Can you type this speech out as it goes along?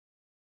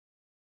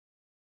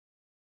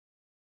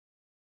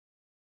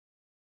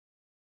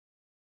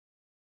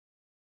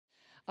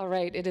All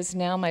right, it is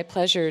now my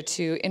pleasure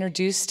to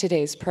introduce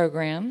today's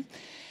program.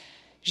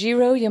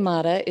 Yoichiro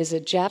Yamada is a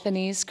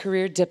Japanese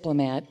career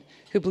diplomat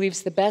who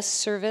believes the best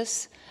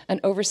service an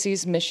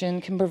overseas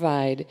mission can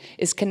provide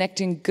is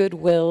connecting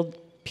good-willed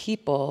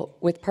people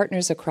with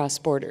partners across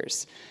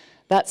borders.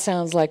 That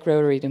sounds like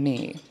Rotary to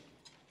me.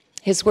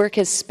 His work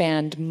has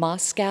spanned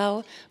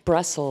Moscow,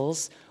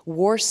 Brussels,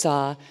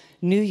 Warsaw,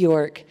 New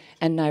York,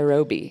 and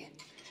Nairobi.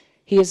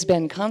 He has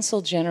been Consul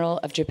General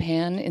of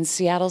Japan in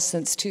Seattle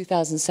since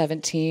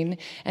 2017,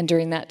 and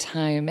during that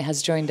time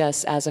has joined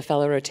us as a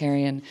fellow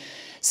Rotarian.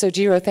 So,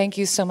 Jiro, thank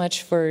you so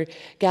much for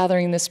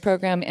gathering this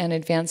program, and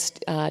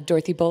advanced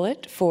Dorothy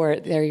Bullitt for,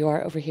 there you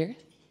are over here,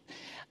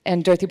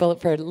 and Dorothy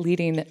Bullitt for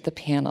leading the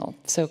panel.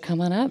 So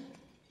come on up.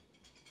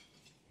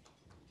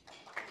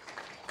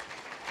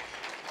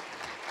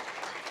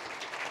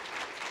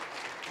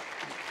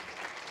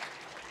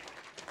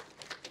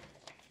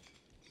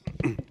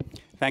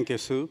 Thank you,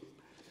 Sue.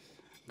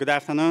 Good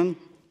afternoon.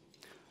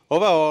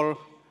 Overall,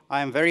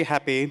 I am very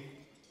happy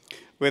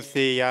with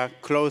the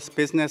close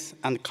business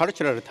and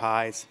cultural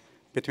ties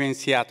between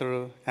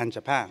Seattle and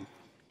Japan.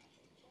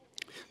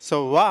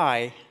 So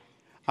why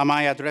am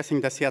I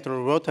addressing the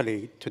Seattle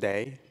Rotary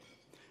today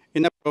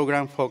in a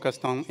program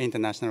focused on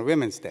International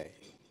Women's Day?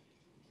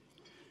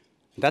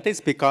 That is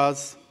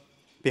because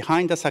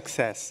behind the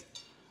success,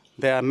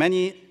 there are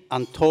many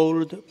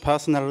untold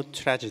personal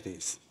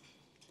tragedies.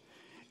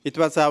 It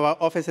was our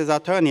office's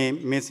attorney,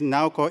 Ms.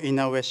 Naoko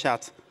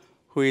Inoue-Schatz,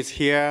 who is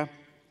here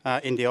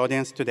in the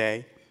audience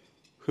today,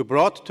 who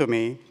brought to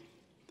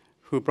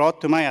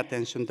my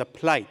attention the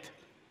plight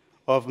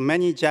of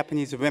many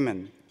Japanese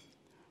women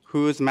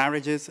whose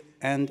marriages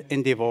end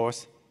in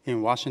divorce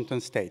in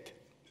Washington state.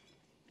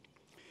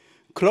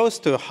 Close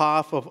to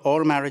half of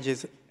all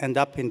marriages end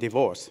up in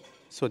divorce,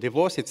 so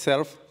divorce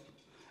itself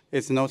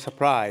is no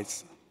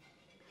surprise.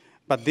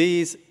 But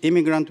these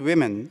immigrant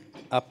women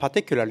are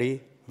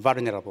particularly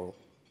vulnerable.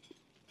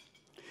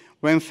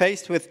 When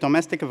faced with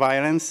domestic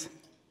violence,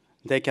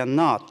 they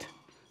cannot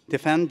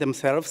defend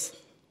themselves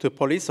to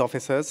police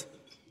officers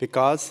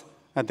because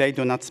they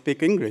do not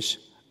speak English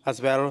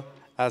as well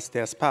as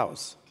their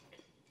spouse.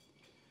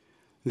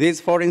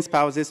 These foreign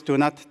spouses do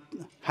not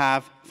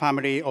have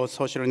family or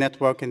social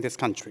network in this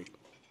country.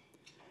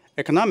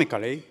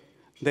 Economically,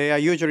 they are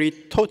usually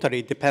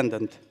totally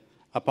dependent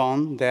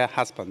upon their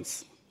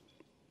husbands,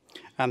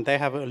 and they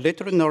have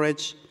little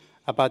knowledge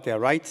about their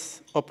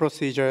rights or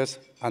procedures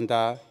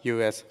under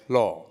US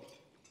law.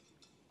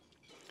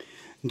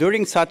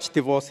 During such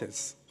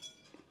divorces,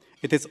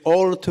 it is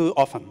all too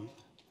often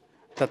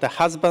that the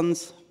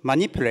husband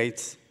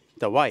manipulates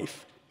the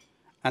wife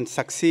and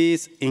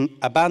succeeds in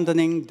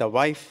abandoning the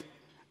wife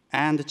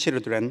and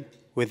children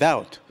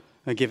without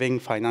giving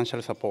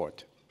financial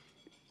support.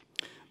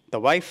 The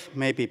wife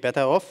may be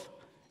better off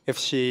if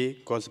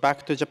she goes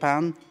back to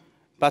Japan,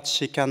 but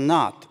she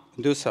cannot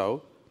do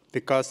so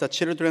because the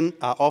children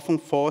are often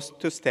forced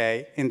to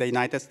stay in the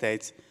United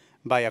States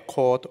by a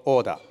court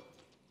order.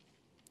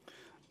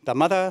 The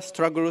mother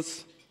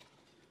struggles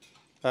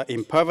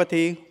in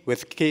poverty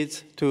with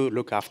kids to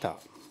look after.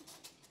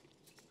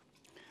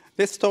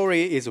 This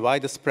story is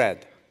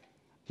widespread,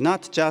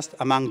 not just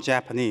among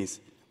Japanese,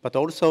 but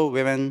also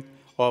women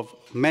of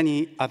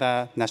many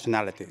other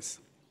nationalities.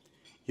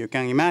 You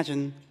can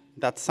imagine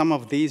that some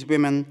of these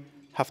women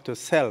have to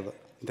sell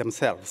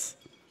themselves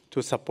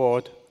to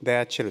support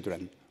their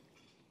children.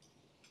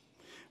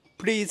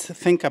 Please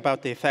think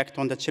about the effect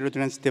on the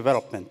children's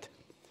development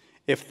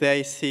if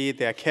they see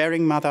their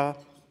caring mother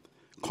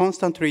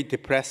constantly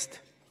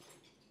depressed,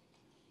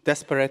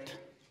 desperate,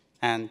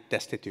 and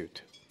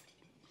destitute.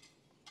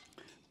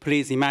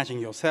 Please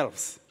imagine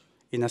yourselves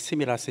in a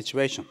similar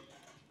situation.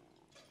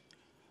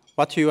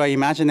 What you are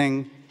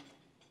imagining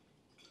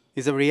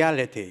is a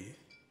reality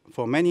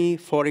for many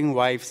foreign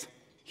wives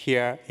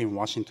here in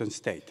Washington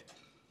state.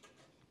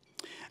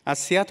 As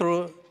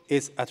Seattle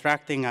is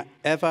attracting an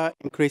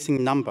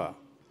ever-increasing number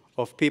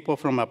of people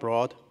from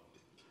abroad,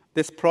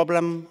 this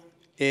problem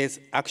is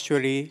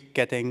actually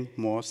getting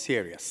more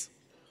serious.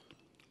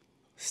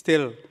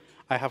 Still,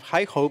 I have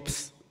high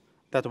hopes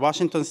that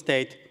Washington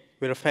state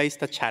will face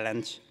the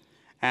challenge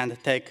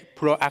and take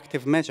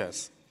proactive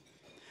measures,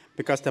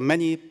 because the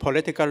many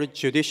political,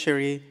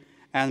 judiciary,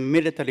 and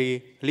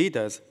military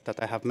leaders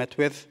that I have met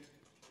with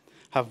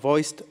have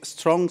voiced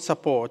strong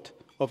support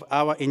of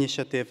our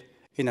initiative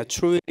in a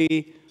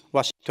truly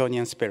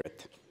Washingtonian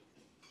spirit.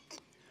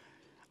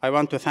 I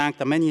want to thank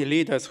the many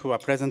leaders who are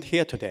present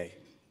here today,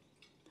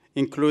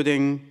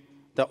 including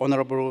the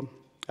Honorable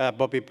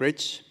Bobby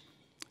Bridge,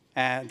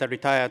 the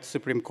retired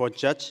Supreme Court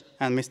Judge,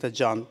 and Mr.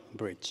 John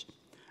Bridge.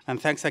 And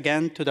thanks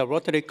again to the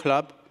Rotary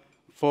Club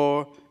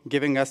for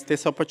giving us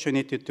this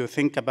opportunity to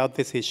think about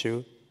this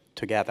issue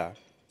together.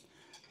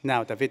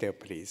 Now the video,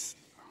 please.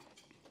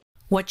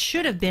 What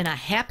should have been a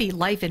happy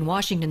life in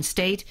Washington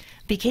state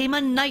became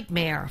a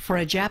nightmare for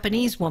a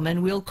Japanese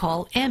woman we'll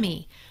call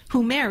Emmy,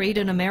 who married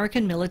an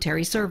American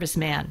military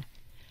serviceman.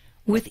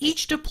 With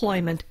each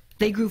deployment,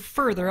 they grew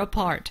further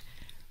apart.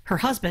 Her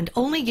husband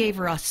only gave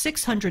her a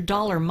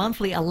 $600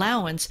 monthly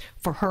allowance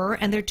for her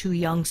and their 2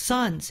 young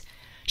sons.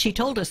 She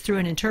told us through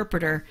an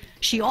interpreter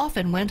she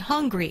often went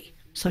hungry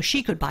so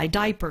she could buy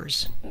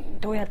diapers.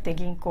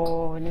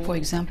 For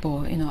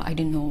example, I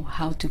didn't know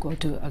how to go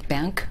to a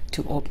bank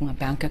to open a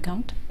bank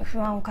account.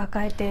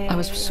 I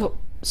was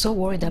so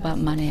worried about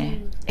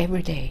money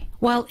every day.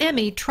 While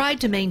Emmy tried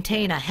to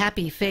maintain a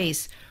happy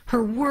face,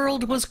 her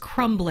world was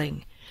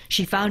crumbling.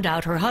 She found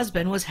out her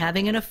husband was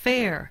having an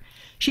affair.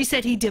 She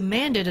said he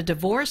demanded a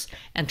divorce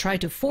and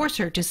tried to force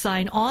her to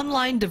sign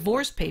online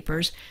divorce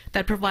papers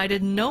that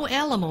provided no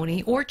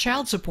alimony or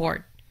child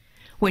support.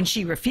 When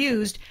she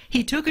refused,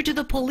 he took her to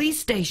the police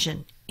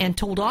station and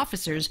told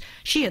officers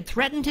she had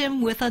threatened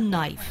him with a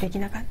knife.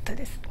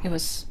 It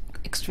was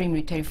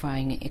extremely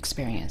terrifying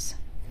experience.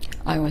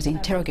 I was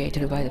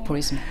interrogated by the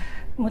policeman.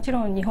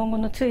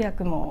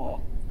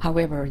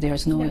 However,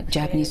 there's no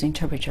Japanese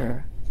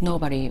interpreter,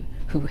 nobody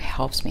who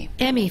helps me.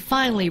 Emmy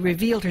finally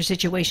revealed her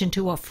situation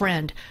to a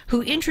friend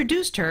who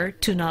introduced her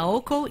to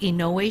Naoko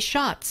Inoue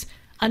Schatz,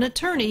 an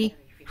attorney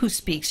who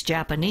speaks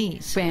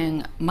Japanese.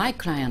 When my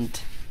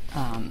client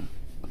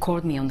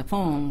called me on the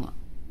phone,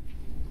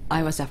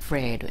 I was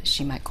afraid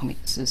she might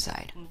commit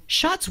suicide.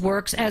 Schatz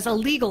works as a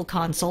legal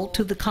consul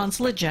to the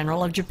Consulate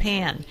General of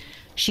Japan.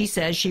 She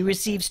says she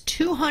receives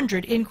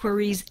 200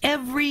 inquiries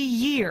every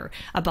year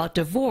about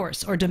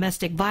divorce or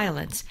domestic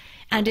violence,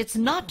 and it's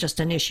not just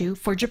an issue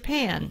for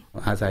Japan.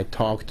 As I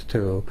talked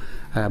to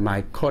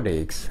my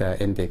colleagues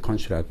in the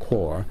consular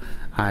corps,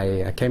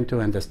 I came to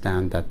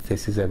understand that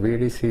this is a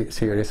really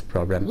serious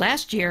problem.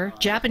 Last year,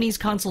 Japanese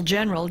Consul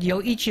General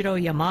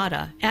Yoichiro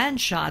Yamada and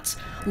Schatz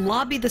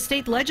lobbied the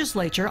state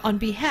legislature on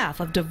behalf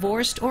of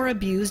divorced or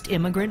abused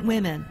immigrant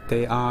women.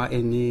 They are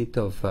in need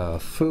of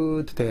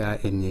food, they are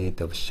in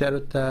need of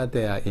shelter,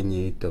 they are in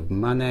need of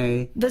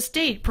money. The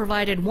state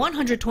provided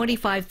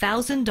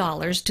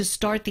 $125,000 to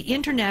start the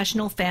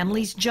International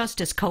Families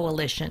Justice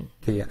Coalition.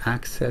 The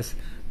access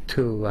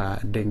to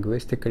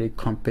linguistically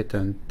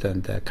competent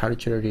and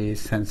culturally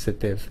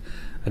sensitive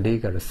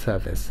legal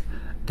service.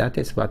 That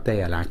is what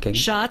they are lacking.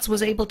 Schatz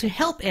was able to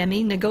help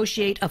Emmy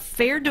negotiate a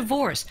fair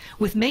divorce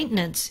with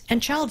maintenance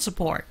and child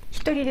support.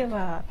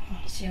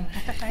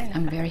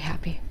 I'm very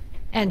happy.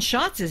 And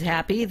Schatz is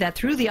happy that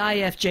through the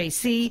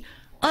IFJC,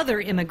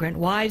 other immigrant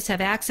wives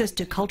have access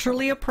to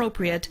culturally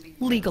appropriate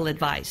legal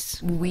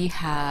advice. We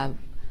have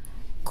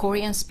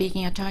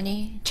Korean-speaking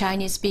attorney,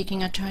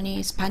 Chinese-speaking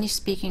attorney,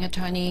 Spanish-speaking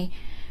attorney,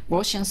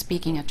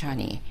 Russian-speaking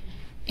attorney,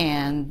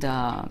 and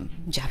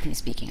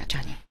Japanese-speaking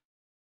attorney.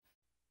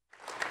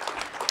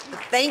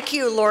 Thank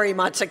you, Lori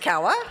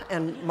Matsukawa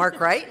and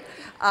Mark Wright,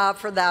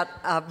 for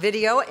that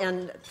video,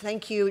 and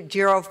thank you,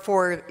 Jiro,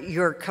 for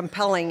your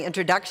compelling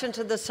introduction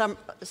to the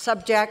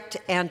subject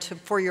and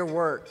for your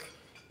work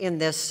in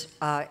this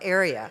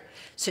area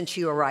since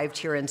you arrived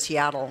here in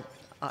Seattle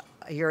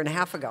a year and a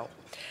half ago.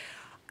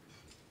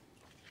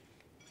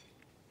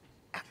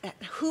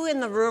 Who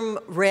in the room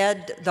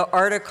read the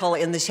article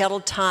in the Seattle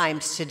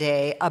Times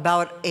today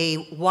about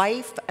a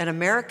wife, an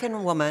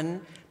American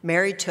woman,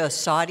 married to a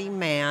Saudi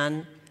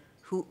man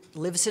who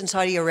lives in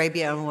Saudi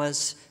Arabia and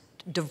was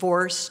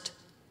divorced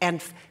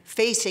and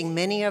facing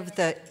many of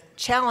the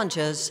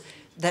challenges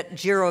that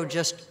Jiro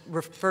just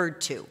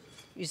referred to?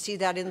 You see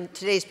that in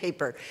today's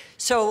paper.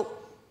 So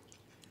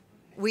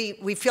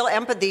we feel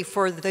empathy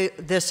for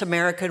this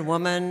American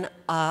woman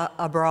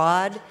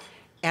abroad,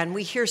 and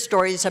we hear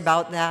stories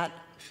about that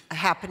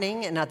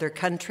happening in other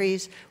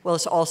countries. Well,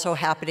 it's also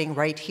happening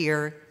right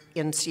here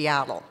in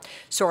Seattle.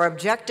 So our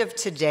objective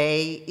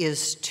today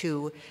is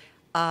to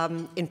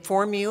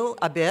inform you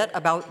a bit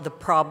about the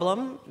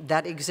problem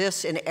that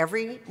exists in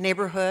every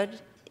neighborhood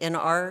in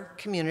our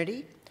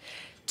community,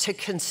 to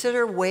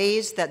consider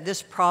ways that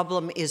this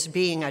problem is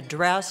being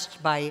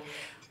addressed by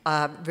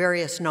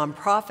various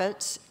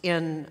nonprofits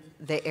in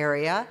the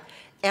area,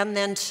 and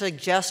then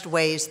suggest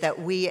ways that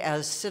we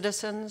as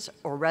citizens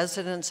or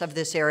residents of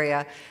this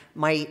area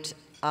might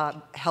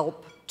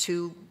help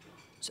to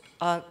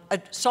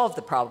solve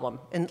the problem,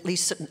 at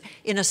least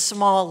in a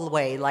small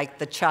way, like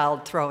the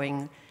child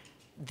throwing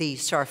the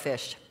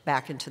starfish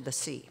back into the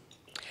sea.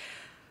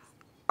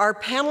 Our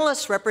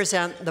panelists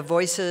represent the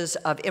voices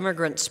of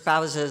immigrant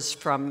spouses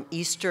from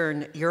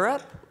Eastern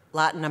Europe,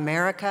 Latin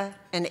America,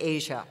 and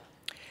Asia.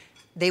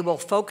 They will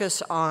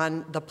focus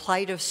on the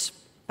plight of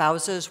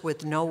spouses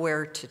with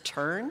nowhere to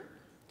turn,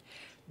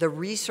 the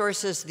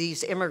resources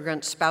these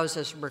immigrant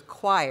spouses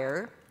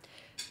require,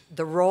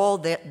 the role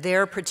that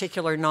their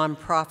particular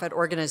nonprofit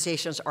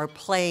organizations are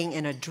playing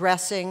in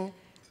addressing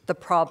the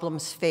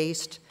problems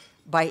faced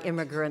by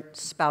immigrant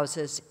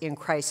spouses in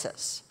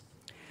crisis.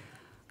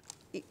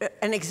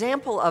 An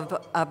example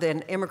of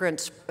an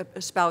immigrant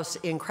spouse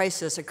in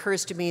crisis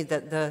occurs to me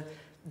that the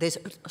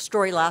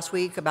story last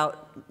week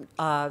about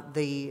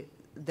the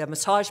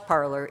massage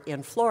parlor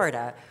in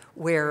Florida,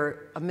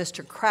 where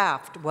Mr.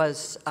 Kraft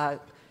was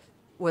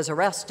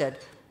arrested.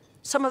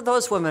 Some of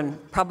those women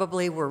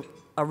probably were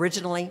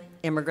originally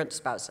immigrant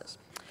spouses.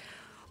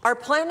 Our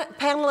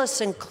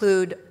panelists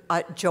include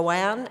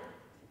Joanne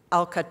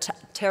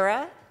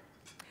Alcantara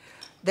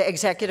the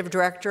Executive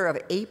Director of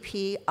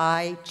API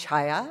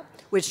Chaya,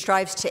 which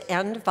strives to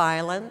end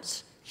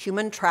violence,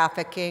 human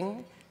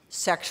trafficking,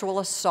 sexual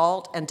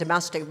assault, and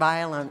domestic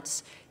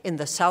violence in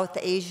the South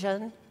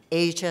Asian,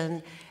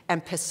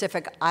 and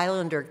Pacific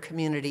Islander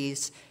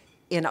communities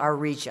in our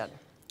region.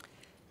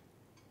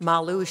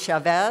 Malu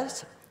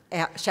Chavez,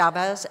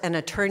 an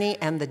attorney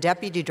and the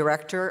Deputy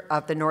Director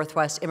of the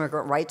Northwest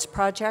Immigrant Rights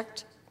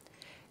Project,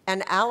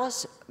 and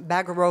Alice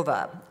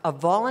Bagarova, a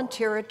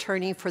volunteer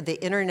attorney for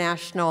the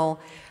International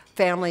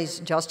Families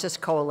Justice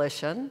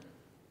Coalition,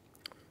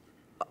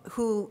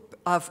 who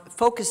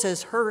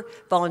focuses her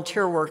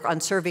volunteer work on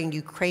serving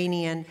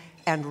Ukrainian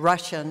and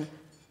Russian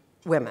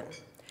women,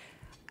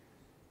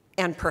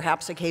 and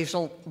perhaps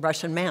occasional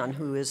Russian man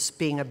who is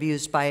being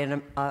abused by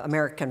an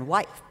American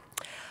wife.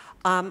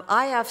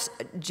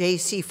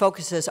 IFJC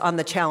focuses on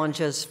the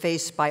challenges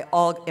faced by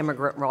all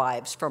immigrant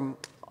wives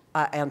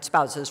and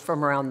spouses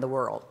from around the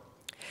world.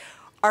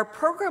 Our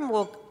program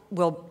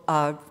will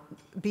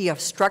be a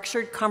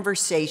structured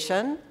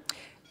conversation,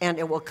 and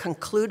it will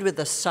conclude with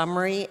a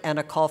summary and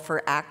a call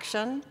for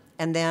action,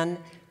 and then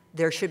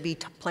there should be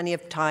plenty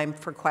of time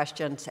for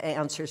questions and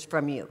answers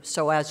from you.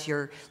 So as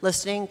you're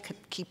listening,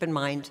 keep in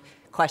mind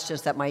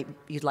questions that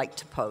you'd like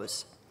to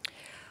pose.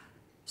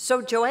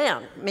 So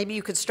Joanne, maybe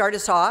you could start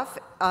us off.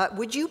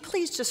 Would you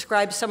please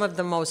describe some of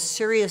the most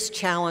serious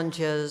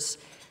challenges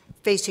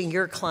facing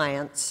your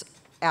clients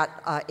at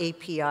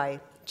API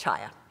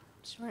Chaya?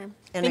 Sure.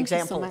 An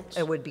example,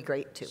 it would be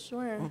great too.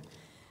 Sure.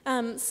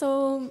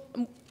 So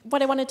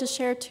what I wanted to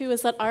share too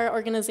is that our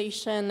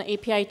organization,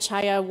 API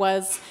Chaya,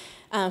 was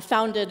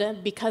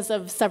founded because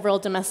of several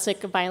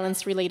domestic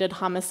violence-related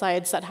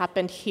homicides that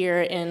happened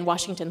here in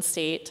Washington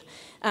State.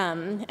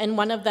 And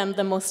one of them,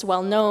 the most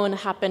well-known,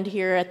 happened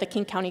here at the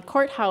King County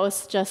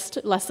Courthouse,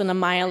 just less than a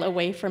mile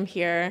away from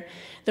here.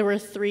 There were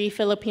 3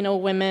 Filipino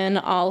women,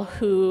 all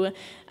who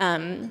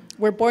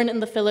were born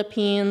in the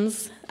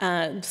Philippines,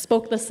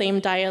 spoke the same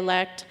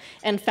dialect,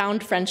 and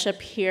found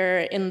friendship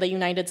here in the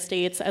United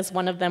States, as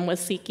one of them was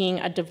seeking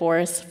a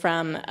divorce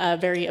from a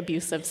very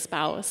abusive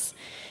spouse.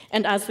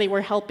 And as they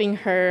were helping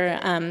her,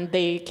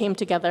 they came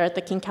together at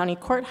the King County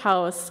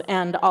Courthouse,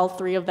 and all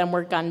 3 of them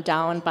were gunned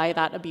down by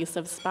that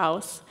abusive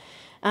spouse.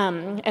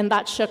 And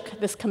that shook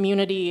this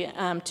community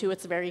to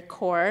its very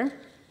core,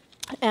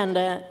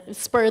 and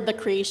spurred the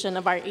creation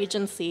of our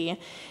agency.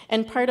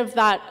 And part of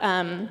that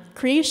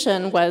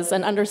creation was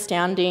an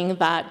understanding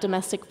that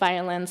domestic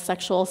violence,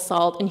 sexual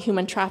assault, and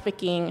human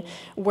trafficking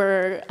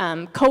were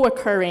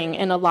co-occurring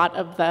in a lot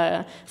of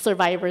the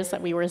survivors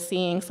that we were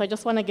seeing. So I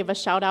just want to give a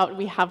shout out.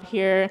 We have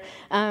here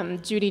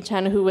Judy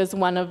Chen, who was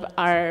one of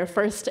our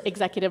first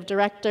executive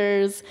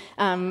directors,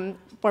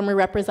 former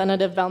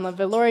Representative Velma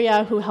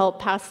Viloria, who helped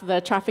pass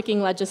the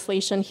trafficking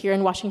legislation here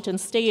in Washington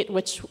State,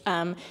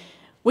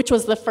 which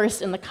was the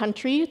first in the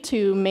country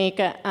to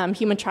make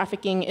human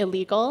trafficking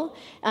illegal,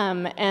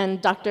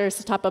 and Dr.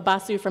 Satapa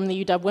Basu from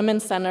the UW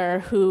Women's Center,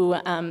 who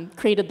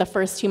created the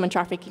first human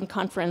trafficking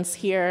conference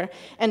here.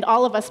 And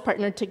all of us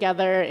partnered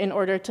together in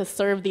order to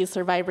serve these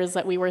survivors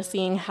that we were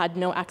seeing had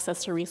no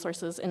access to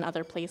resources in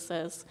other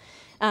places.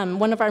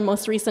 One of our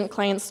most recent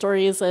client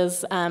stories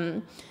is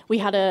we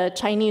had a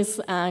Chinese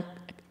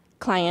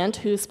client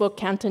who spoke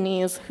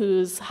Cantonese,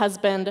 whose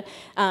husband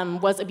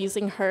was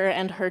abusing her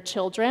and her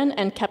children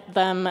and kept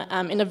them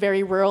in a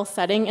very rural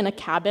setting in a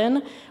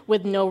cabin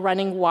with no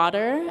running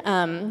water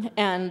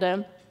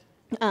and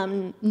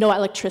no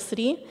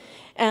electricity.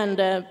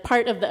 And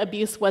part of the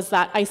abuse was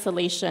that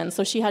isolation.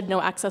 So she had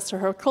no access to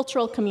her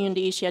cultural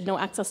community, she had no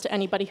access to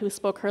anybody who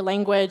spoke her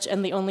language,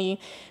 and the only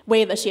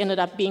way that she ended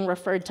up being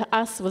referred to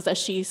us was that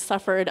she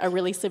suffered a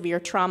really severe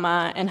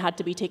trauma and had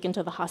to be taken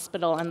to the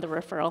hospital, and the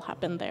referral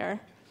happened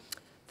there.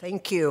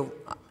 Thank you.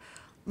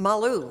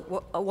 Malu,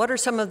 what are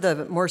some of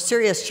the more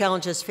serious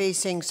challenges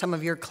facing some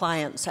of your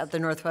clients at the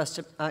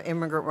Northwest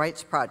Immigrant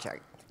Rights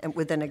Project? And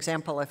with an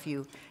example, if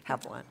you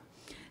have one.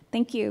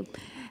 Thank you.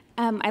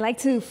 I'd like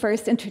to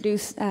first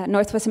introduce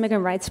Northwest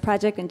Immigrant Rights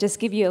Project and just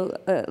give you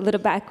a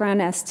little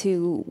background as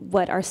to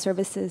what our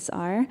services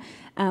are.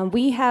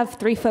 We have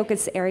 3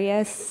 focus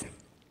areas.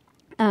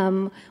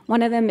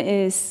 One of them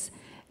is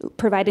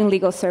providing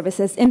legal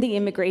services in the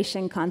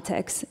immigration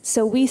context.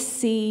 So we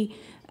see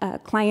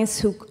clients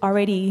who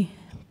already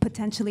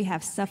potentially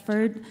have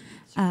suffered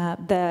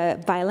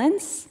the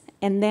violence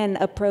and then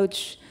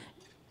approach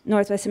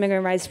Northwest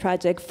Immigrant Rights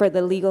Project for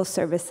the legal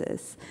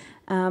services.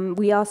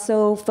 We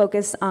also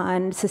focus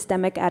on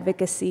systemic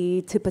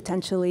advocacy to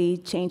potentially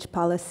change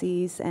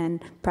policies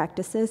and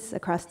practices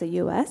across the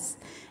US.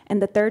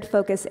 And the third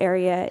focus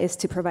area is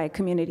to provide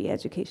community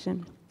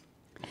education.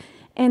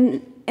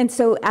 And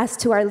so as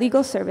to our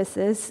legal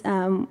services,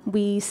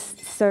 we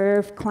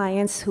serve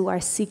clients who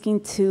are seeking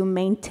to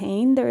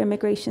maintain their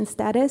immigration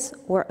status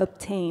or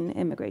obtain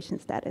immigration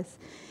status.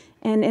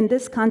 And in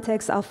this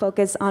context, I'll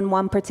focus on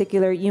one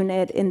particular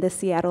unit in the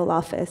Seattle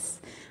office.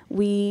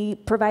 We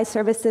provide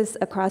services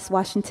across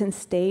Washington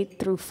State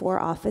through 4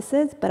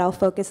 offices, but I'll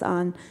focus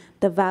on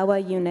the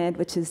VAWA unit,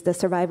 which is the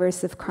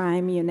Survivors of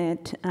Crime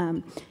unit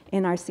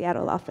in our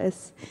Seattle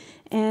office.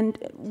 And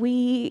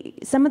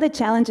some of the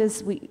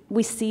challenges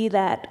we see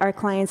that our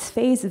clients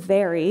face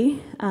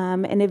vary,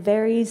 and it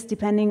varies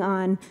depending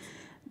on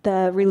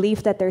the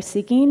relief that they're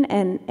seeking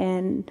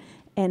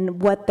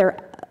and what their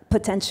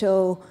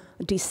potential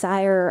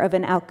desire of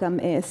an outcome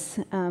is.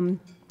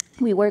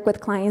 We work with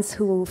clients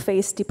who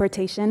face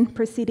deportation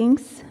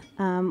proceedings.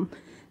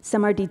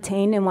 Some are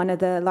detained in one of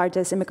the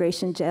largest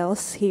immigration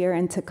jails here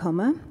in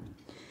Tacoma.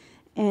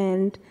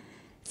 And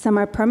some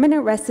are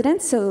permanent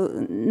residents,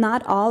 so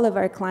not all of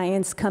our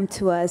clients come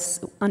to us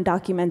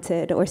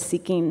undocumented or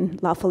seeking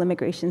lawful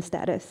immigration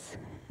status.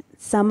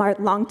 Some are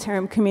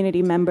long-term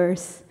community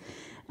members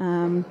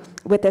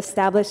with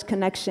established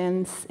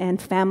connections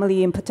and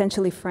family and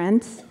potentially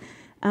friends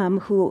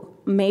who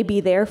may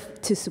be there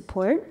to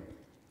support.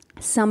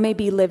 Some may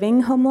be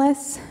living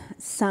homeless.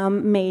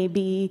 Some may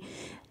be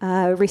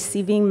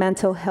receiving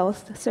mental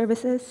health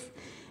services.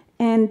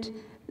 And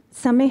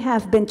some may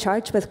have been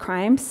charged with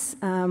crimes.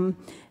 And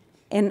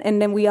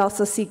then we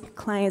also see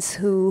clients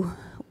who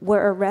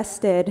were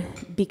arrested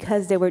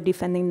because they were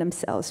defending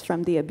themselves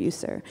from the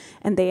abuser,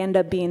 and they end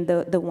up being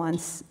the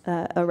ones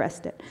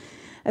arrested.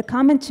 A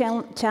common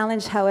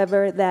challenge,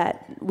 however,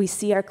 that we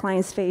see our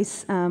clients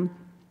face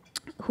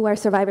who are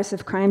survivors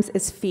of crimes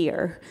is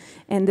fear.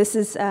 And this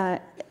is,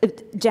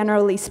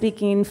 generally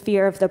speaking,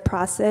 fear of the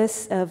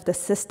process, of the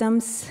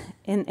systems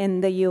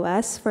in the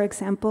US, for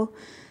example,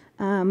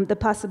 the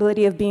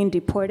possibility of being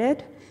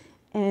deported,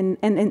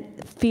 and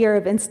fear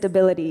of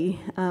instability.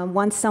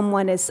 Once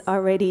someone is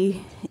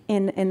already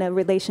in a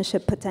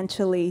relationship,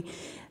 potentially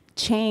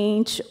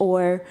change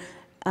or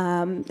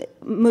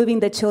moving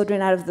the children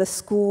out of the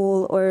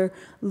school or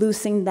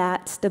losing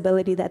that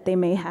stability that they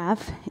may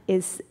have,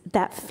 is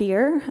that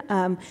fear.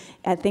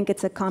 I think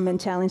it's a common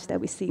challenge that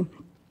we see.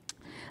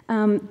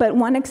 But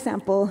one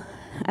example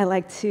I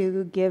like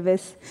to give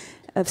is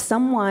of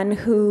someone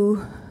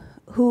who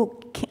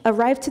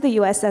arrived to the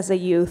US as a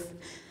youth.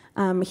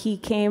 He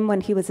came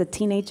when he was a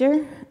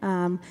teenager,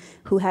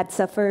 who had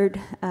suffered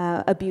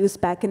abuse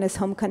back in his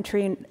home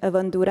country of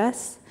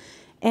Honduras.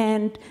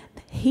 And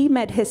he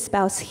met his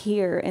spouse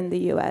here in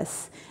the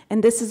US.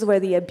 And this is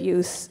where the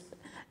abuse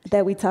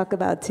that we talk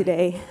about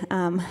today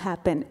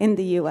happened, in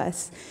the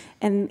US.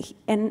 And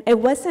it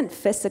wasn't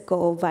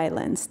physical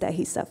violence that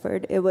he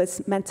suffered, it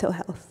was mental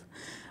health,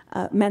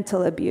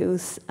 mental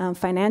abuse,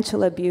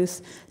 financial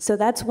abuse. So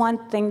that's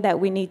one thing that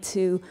we need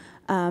to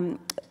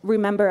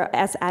remember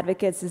as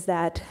advocates, is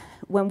that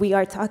when we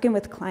are talking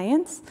with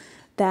clients,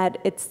 that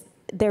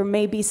there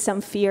may be some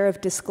fear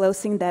of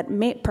disclosing that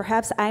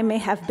perhaps I may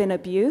have been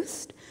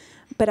abused,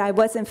 but I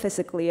wasn't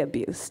physically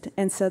abused.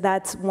 And so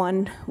that's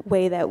one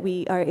way that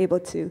we are able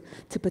to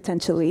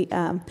potentially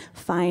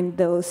find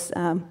those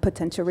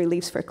potential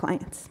reliefs for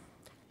clients.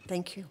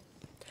 Thank you.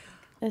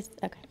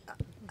 Okay.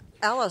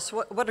 Alice,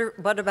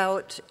 what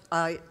about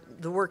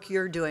the work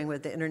you're doing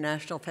with the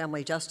International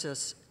Family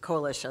Justice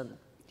Coalition?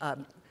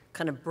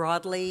 Kind of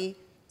broadly,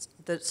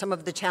 some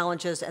of the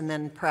challenges, and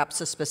then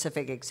perhaps a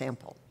specific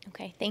example.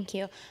 Okay, thank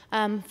you.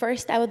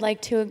 First, I would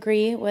like to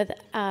agree with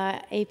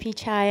AP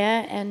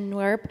Chaya and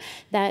NWERP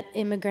that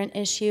immigrant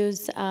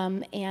issues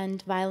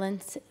and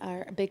violence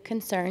are big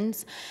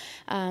concerns.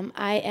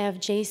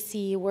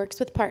 IFJC works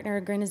with partner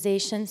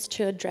organizations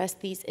to address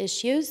these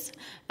issues,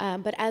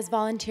 but as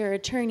volunteer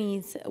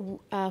attorneys who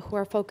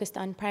are focused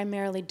on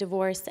primarily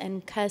divorce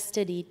and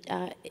custody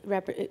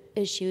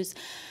issues,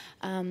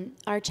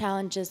 our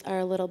challenges are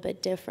a little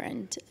bit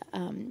different.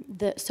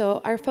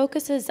 So our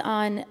focus is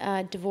on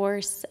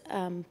divorce,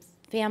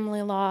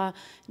 family law,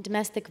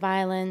 domestic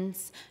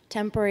violence,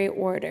 temporary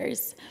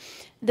orders.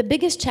 The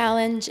biggest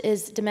challenge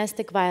is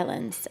domestic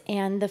violence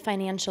and the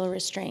financial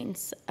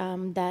restraints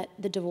that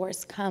the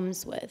divorce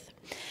comes with.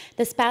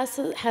 The spouse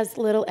has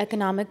little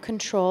economic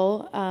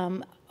control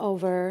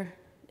over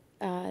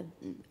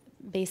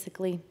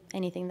basically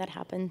anything that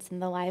happens in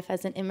the life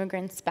as an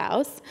immigrant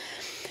spouse.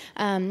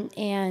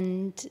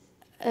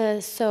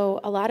 So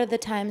a lot of the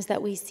times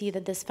that we see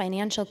that this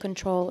financial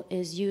control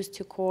is used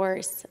to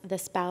coerce the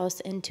spouse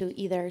into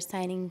either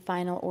signing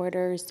final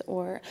orders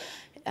or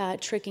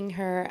tricking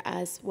her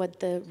as what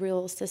the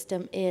real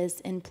system is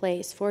in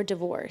place for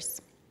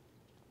divorce.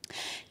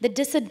 The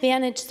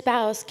disadvantaged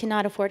spouse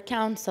cannot afford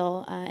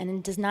counsel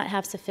and does not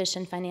have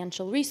sufficient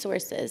financial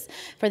resources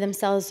for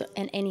themselves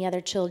and any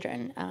other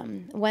children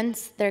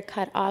once they're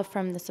cut off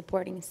from the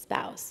supporting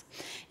spouse.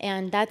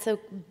 And that's a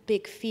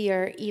big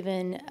fear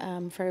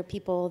even for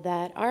people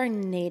that are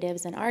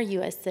natives and are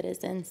U.S.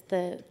 citizens,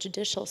 the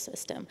judicial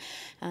system.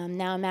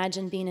 Now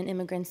imagine being an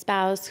immigrant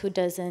spouse who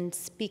doesn't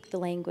speak the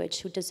language,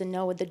 who doesn't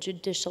know what the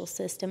judicial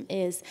system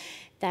is,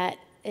 that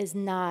is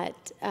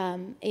not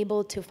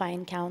able to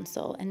find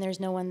counsel, and there's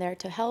no one there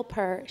to help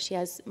her. She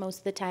has, most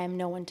of the time,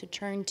 no one to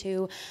turn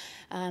to.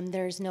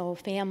 There's no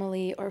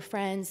family or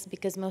friends,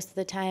 because most of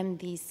the time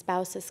these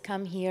spouses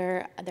come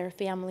here, their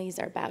families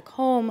are back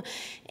home,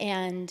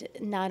 and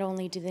not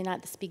only do they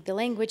not speak the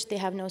language, they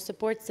have no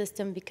support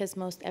system, because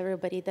most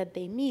everybody that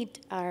they meet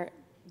are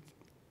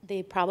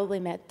they probably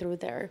met through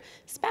their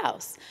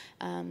spouse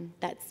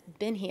that's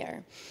been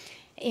here.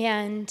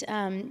 And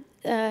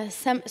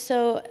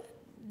so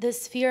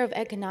this fear of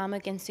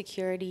economic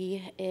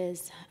insecurity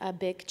is a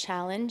big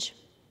challenge.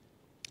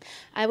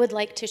 I would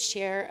like to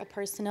share a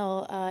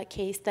personal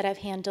case that I've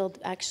handled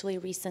actually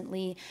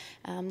recently.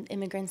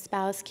 Immigrant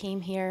spouse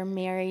came here,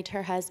 married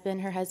her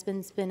husband. Her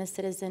husband's been a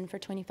citizen for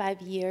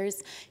 25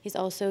 years. He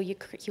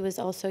was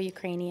also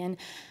Ukrainian.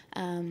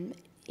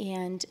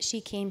 And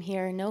she came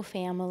here, no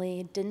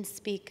family, didn't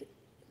speak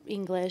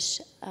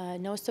English,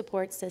 no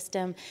support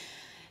system.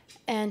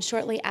 And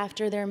shortly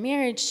after their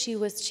marriage, she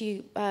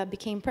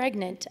became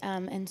pregnant,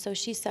 and so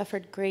she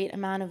suffered great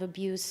amount of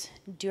abuse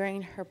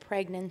during her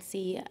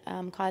pregnancy,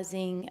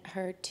 causing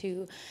her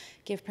to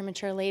give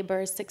premature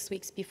labor 6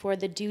 weeks before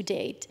the due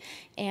date.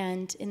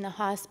 And in the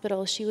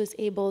hospital, she was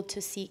able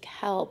to seek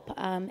help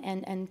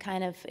and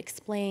kind of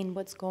explain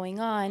what's going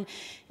on,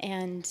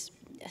 and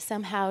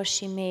somehow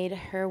she made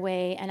her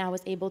way, and I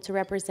was able to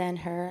represent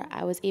her.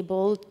 I was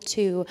able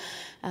to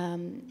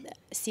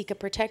seek a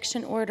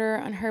protection order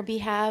on her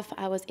behalf.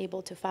 I was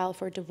able to file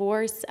for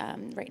divorce.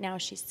 Right now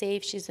she's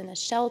safe. She's in a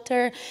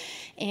shelter.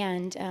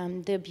 And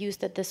the abuse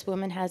that this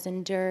woman has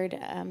endured,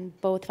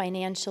 both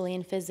financially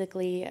and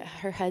physically,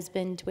 her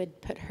husband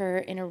would put her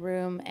in a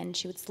room and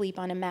she would sleep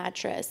on a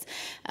mattress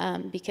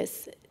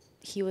because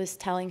he was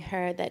telling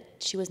her that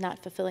she was not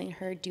fulfilling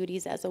her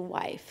duties as a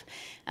wife.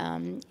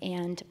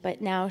 But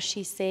now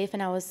she's safe,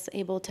 and I was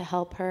able to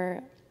help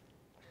her.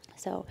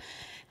 So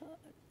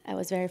I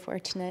was very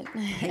fortunate.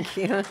 Thank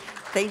you.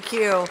 Thank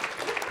you.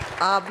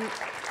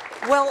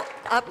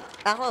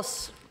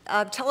 Alice,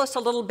 tell us a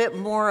little bit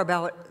more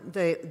about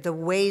the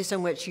ways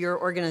in which your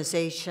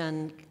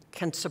organization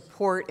can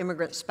support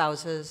immigrant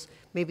spouses,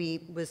 maybe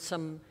with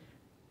some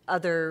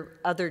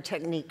other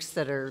techniques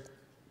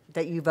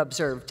that you've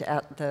observed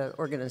at the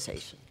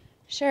organization.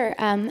 Sure.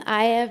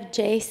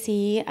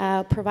 IFJC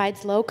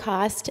provides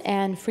low-cost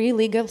and free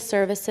legal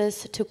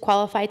services to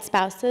qualified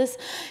spouses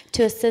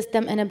to assist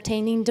them in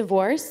obtaining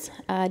divorce,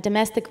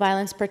 domestic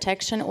violence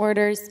protection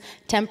orders,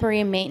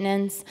 temporary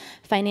maintenance,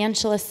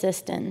 financial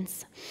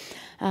assistance,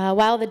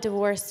 while the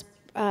divorce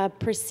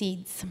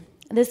proceeds.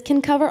 This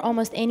can cover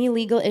almost any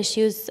legal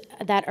issues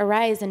that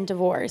arise in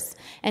divorce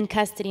and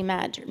custody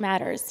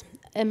matters.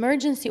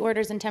 Emergency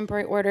orders and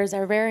temporary orders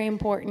are very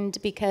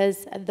important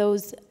because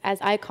those, as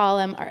I call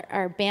them,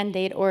 are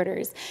Band-Aid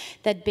orders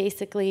that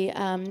basically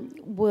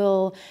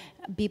will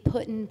be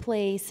put in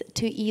place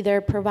to either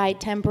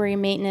provide temporary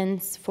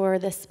maintenance for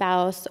the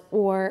spouse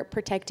or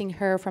protecting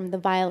her from the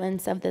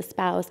violence of the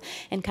spouse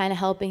and kind of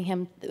helping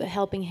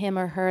him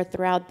or her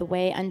throughout the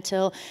way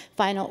until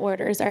final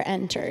orders are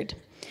entered.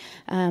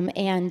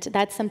 And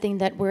that's something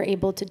that we're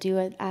able to do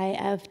at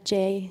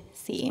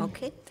IFJC.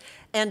 Okay.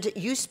 And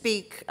you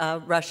speak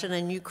Russian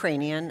and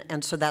Ukrainian,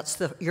 and so that's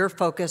your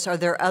focus. Are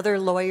there other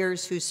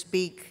lawyers who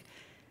speak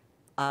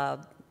a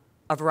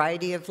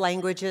variety of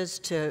languages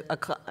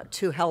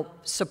to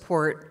help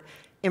support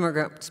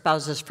immigrant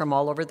spouses from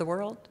all over the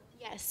world?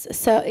 Yes.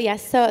 So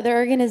the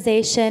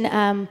organization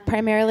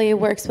primarily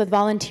works with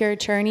volunteer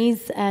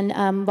attorneys and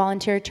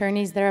volunteer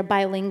attorneys that are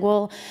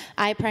bilingual.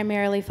 I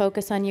primarily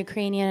focus on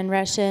Ukrainian and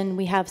Russian.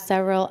 We have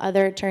several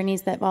other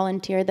attorneys that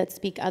volunteer that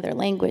speak other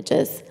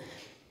languages.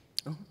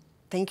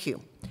 Thank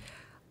you.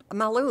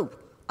 Malu,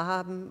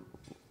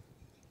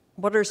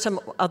 what are some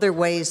other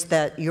ways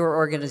that your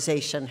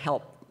organization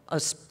help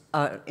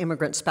an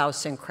immigrant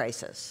spouse in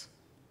crisis?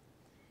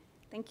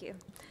 Thank you.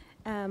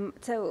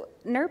 So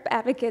NERP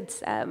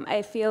advocates,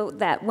 I feel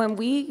that when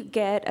we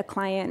get a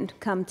client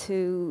come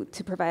to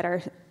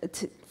provide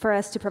for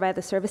us to provide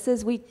the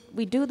services,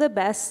 we do the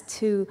best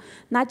to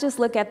not just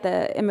look at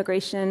the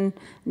immigration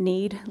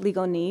need,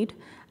 legal need,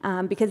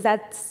 because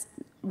that's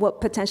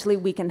what potentially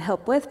we can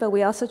help with, but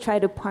we also try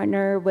to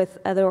partner with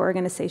other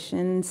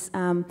organizations,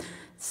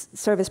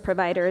 service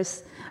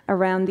providers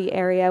around the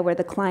area where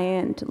the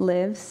client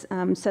lives,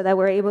 so that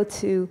we're able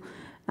to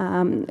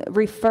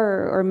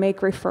refer or make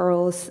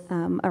referrals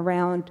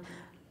around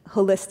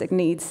holistic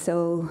needs,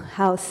 so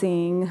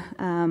housing,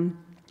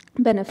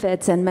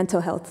 benefits, and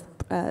mental health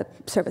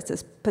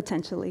services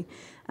potentially.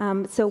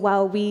 So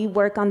while we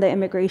work on the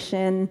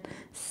immigration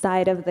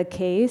side of the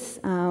case,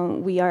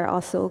 we are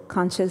also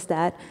conscious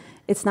that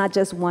it's not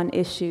just one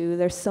issue.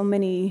 There's so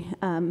many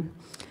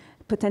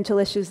potential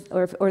issues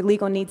or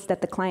legal needs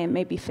that the client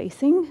may be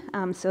facing,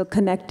 so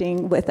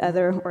connecting with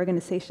other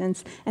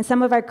organizations. And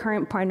some of our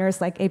current partners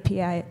like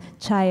API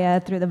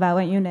Chaya through the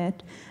Violent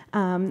Unit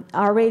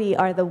already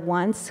are the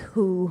ones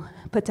who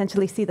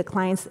potentially see the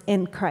clients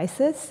in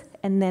crisis,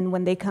 and then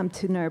when they come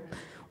to NERP,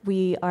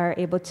 we are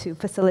able to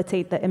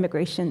facilitate the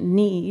immigration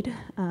need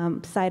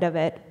side of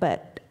it,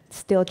 but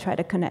still try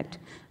to connect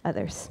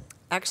others.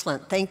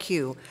 Excellent, thank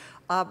you.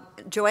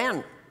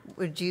 Joanne,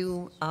 would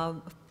you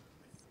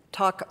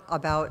talk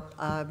about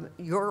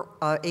your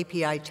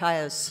API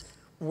Chaya's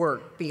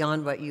work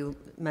beyond what you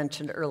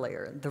mentioned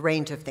earlier, the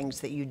range of things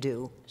that you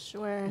do?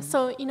 Sure.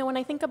 So, when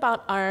I think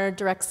about our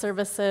direct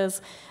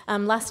services,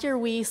 last year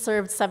we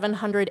served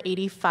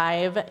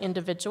 785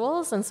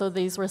 individuals, and so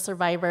these were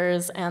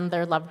survivors and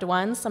their loved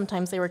ones.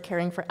 Sometimes they were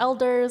caring for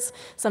elders,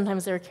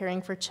 sometimes they were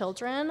caring for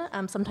children,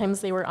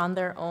 sometimes they were on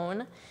their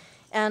own.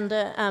 And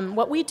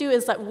what we do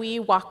is that we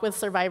walk with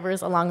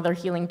survivors along their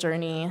healing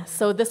journey.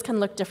 So this can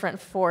look different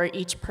for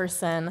each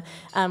person.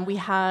 We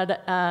had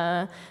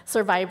a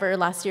survivor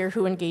last year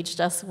who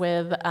engaged us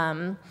with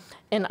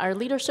in our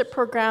leadership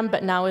program,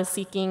 but now is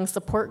seeking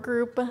support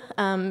group.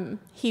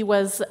 He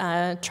was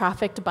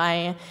trafficked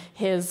by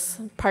his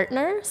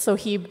partner, so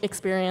he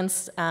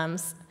experienced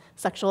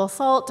sexual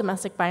assault,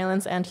 domestic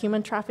violence, and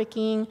human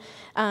trafficking.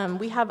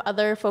 We have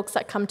other folks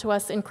that come to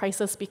us in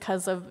crisis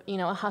because of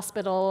a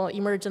hospital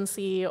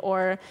emergency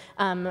or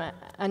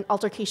an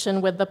altercation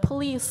with the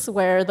police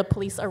where the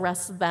police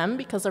arrest them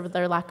because of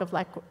their lack of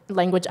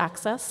language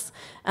access.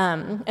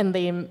 And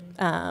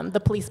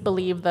the police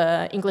believe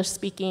the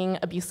English-speaking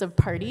abusive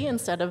party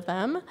instead of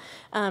them.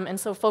 And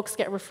so folks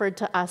get referred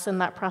to us in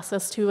that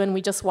process too, and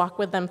we just walk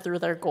with them through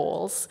their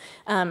goals.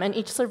 And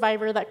each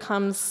survivor that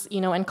comes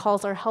and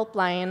calls our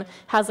helpline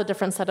has a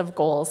different set of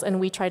goals, and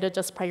we try to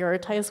just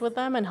prioritize with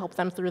them and help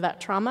them through that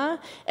trauma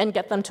and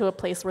get them to a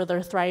place where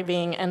they're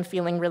thriving and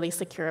feeling really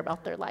secure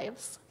about their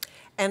lives.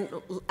 And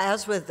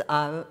as with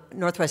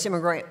Northwest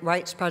Immigrant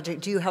Rights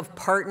Project, do you have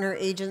partner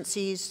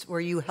agencies where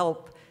you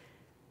help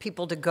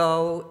people to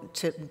go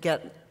to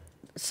get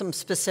some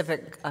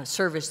specific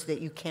service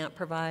that you can't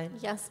provide?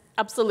 Yes,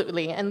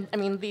 absolutely. And I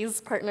mean, these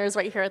partners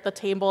right here at the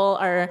table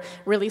are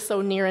really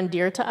so near and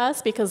dear to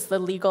us because the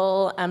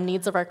legal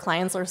needs of our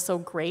clients are so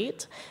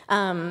great.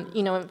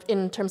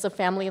 In terms of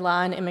family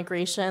law and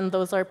immigration,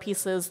 those are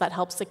pieces that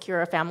help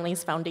secure a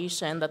family's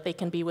foundation, that they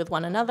can be with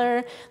one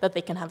another, that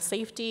they can have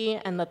safety,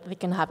 and that they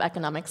can have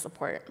economic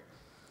support.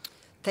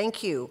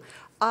 Thank you.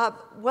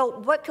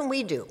 Well, what can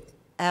we do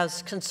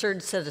as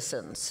concerned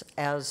citizens,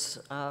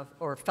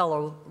 or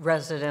fellow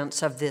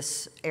residents of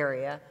this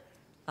area,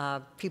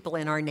 people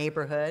in our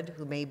neighborhood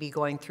who may be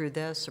going through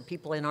this, or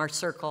people in our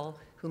circle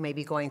who may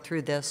be going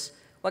through this?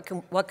 What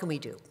can we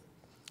do?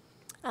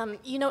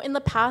 In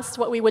the past,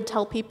 what we would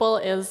tell people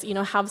is,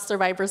 have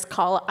survivors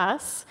call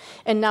us.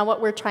 And now what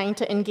we're trying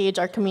to engage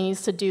our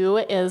communities to do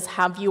is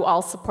have you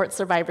all support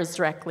survivors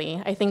directly.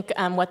 I think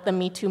what the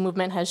Me Too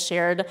movement has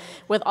shared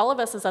with all of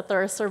us is that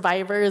there are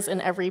survivors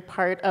in every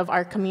part of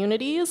our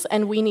communities,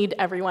 and we need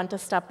everyone to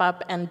step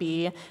up and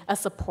be a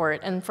support.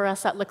 And for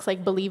us, that looks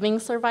like believing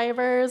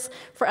survivors.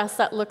 For us,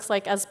 that looks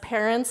like as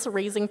parents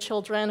raising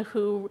children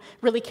who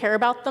really care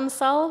about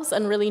themselves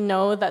and really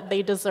know that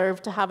they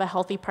deserve to have a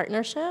healthy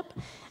partnership.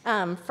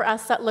 For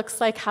us, that looks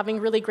like having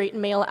really great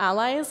male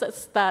allies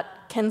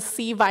that can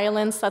see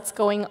violence that's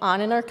going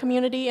on in our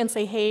community and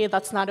say, hey,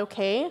 that's not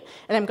okay,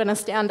 and I'm going to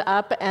stand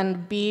up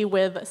and be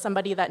with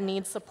somebody that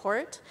needs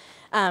support.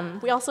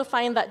 We also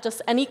find that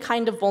just any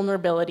kind of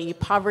vulnerability,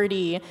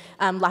 poverty,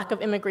 lack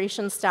of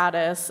immigration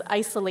status,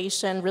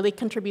 isolation really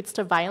contributes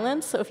to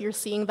violence. So if you're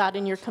seeing that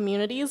in your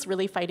communities,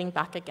 really fighting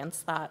back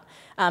against that.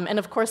 And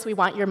of course, we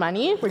want your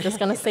money. We're just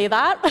going to say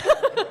that.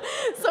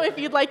 So if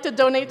you'd like to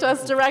donate to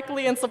us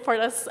directly and support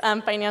us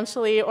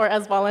financially or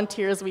as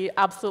volunteers, we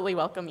absolutely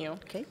welcome you.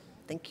 Okay,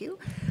 thank you.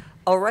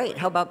 All right,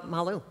 how about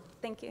Malu?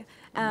 Thank you.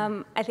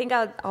 I think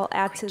I'll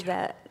add to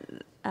that.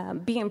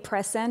 Being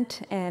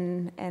present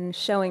and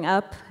showing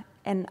up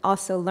and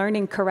also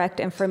learning correct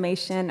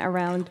information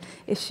around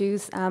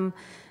issues.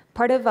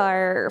 Part of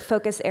our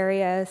focus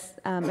areas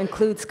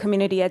includes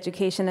community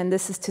education, and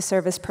this is to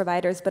service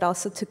providers, but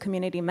also to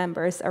community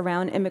members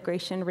around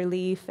immigration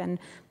relief and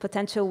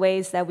potential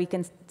ways that we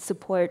can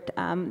support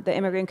the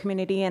immigrant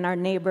community and our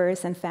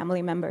neighbors and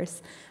family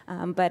members.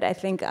 But I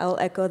think I'll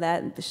echo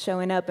that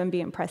showing up and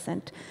being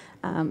present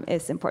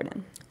is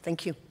important.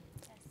 Thank you.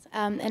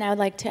 And I would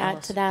like to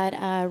add to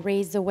that,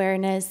 raise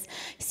awareness,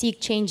 seek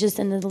changes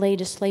in the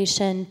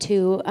legislation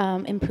to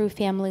improve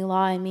family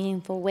law in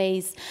meaningful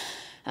ways.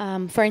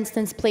 For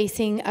instance,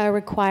 placing a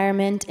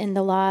requirement in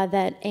the law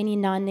that any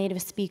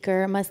non-native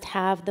speaker must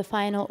have the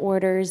final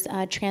orders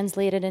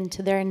translated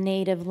into their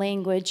native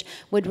language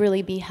would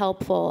really be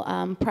helpful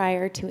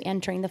prior to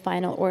entering the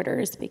final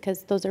orders,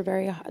 because those are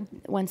very hard.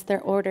 Once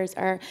their orders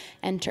are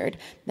entered,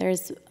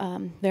 there's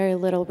very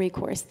little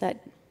recourse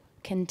that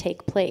can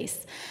take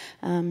place.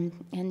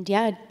 And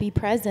yeah, be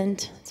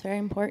present. It's very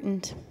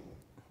important.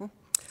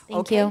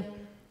 Thank you.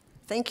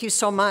 Thank you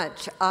so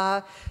much.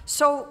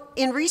 So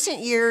in recent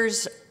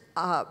years,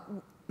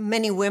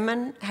 many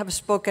women have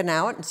spoken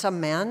out, and some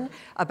men,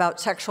 about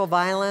sexual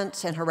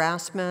violence and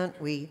harassment.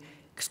 We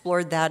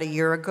explored that a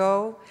year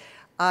ago.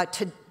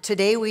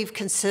 Today we've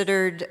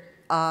considered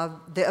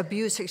the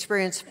abuse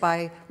experienced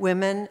by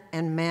women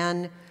and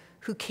men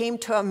who came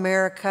to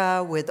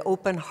America with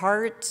open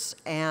hearts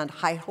and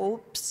high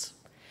hopes.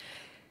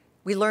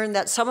 We learned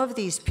that some of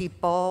these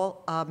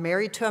people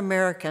married to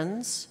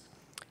Americans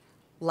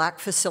lack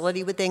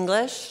facility with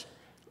English,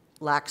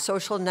 lack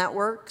social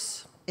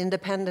networks,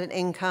 independent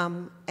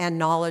income, and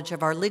knowledge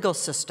of our legal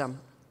system.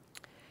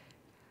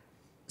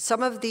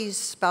 Some of these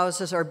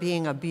spouses are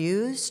being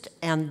abused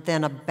and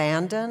then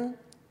abandoned,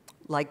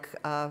 like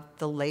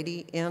the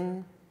lady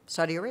in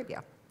Saudi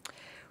Arabia.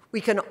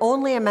 We can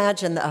only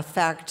imagine the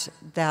effect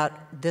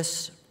that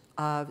this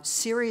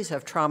series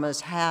of traumas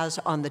has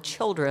on the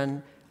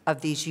children of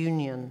these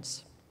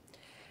unions.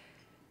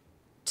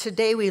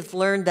 Today we've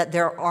learned that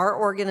there are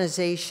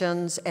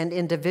organizations and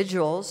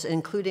individuals,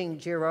 including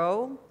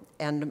Jiro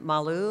and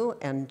Malu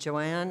and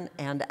Joanne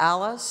and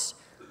Alice,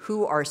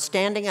 who are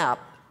standing up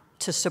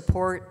to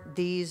support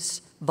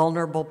these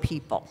vulnerable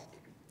people.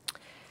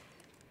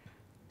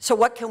 So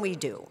what can we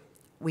do?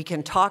 We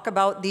can talk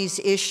about these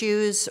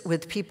issues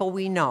with people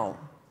we know.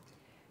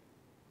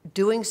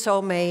 Doing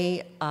so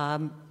may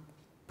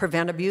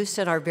prevent abuse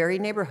in our very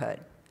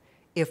neighborhood.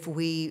 If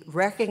we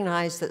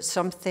recognize that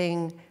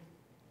something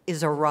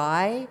is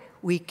awry,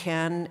 we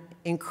can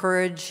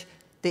encourage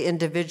the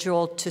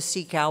individual to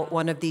seek out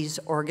one of these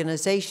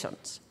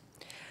organizations.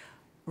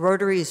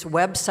 Rotary's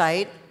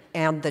website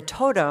and the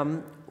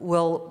totem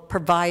will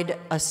provide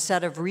a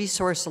set of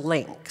resource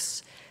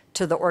links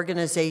to the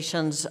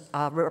organizations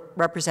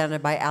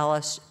represented by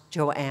Alice,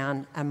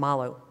 Joanne, and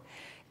Malu.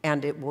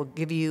 And it will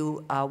give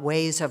you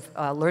ways of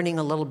learning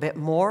a little bit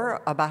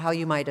more about how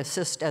you might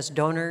assist as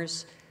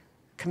donors,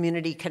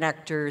 community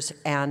connectors,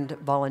 and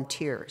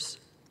volunteers.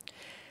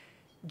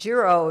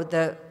 Jiro,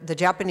 the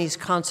Japanese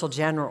Consul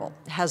General,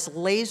 has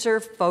laser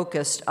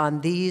focused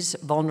on these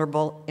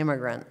vulnerable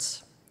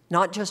immigrants,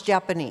 not just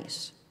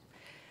Japanese.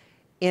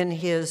 In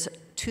his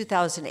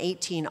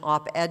 2018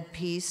 op-ed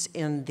piece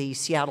in the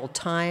Seattle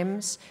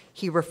Times,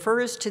 he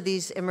refers to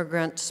these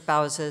immigrant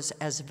spouses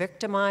as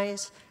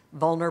victimized,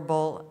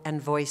 vulnerable,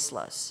 and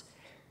voiceless.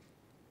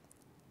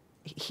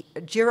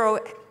 Jiro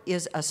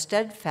is a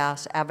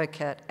steadfast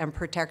advocate and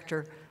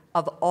protector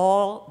of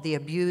all the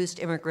abused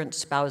immigrant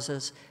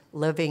spouses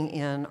living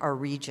in our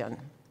region.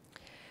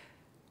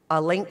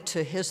 A link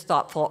to his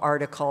thoughtful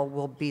article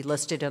will be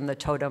listed in the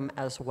totem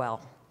as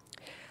well.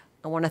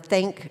 I want to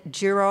thank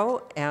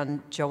Jiro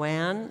and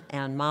Joanne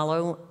and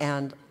Malu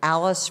and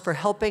Alice for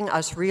helping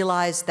us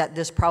realize that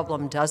this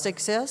problem does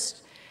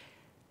exist.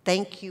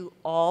 Thank you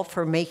all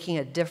for making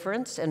a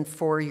difference and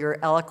for your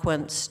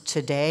eloquence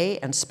today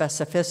and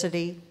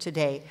specificity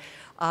today.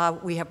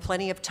 We have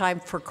plenty of time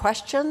for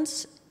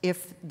questions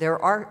if there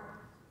are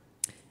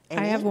any.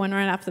 I have one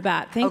right off the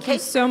bat. Thank you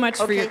so much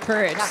for your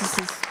courage. Yeah. This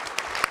is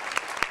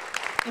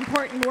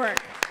important work.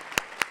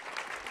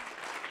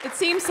 It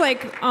seems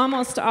like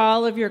almost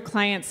all of your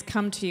clients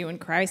come to you in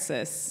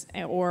crisis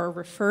or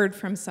referred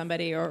from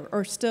somebody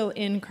or still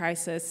in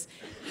crisis.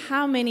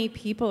 How many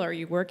people are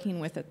you working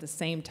with at the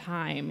same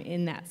time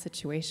in that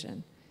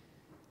situation?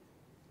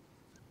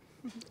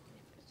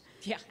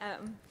 Yeah.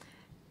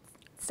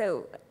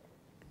 So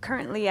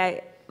currently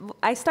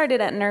I started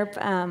at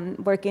NERP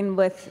working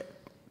with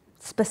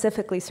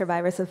specifically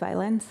survivors of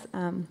violence.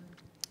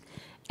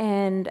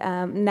 And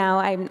now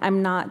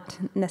I'm not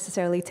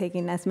necessarily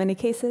taking as many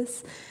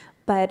cases,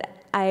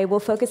 but I will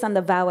focus on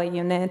the VAWA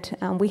unit.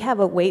 We have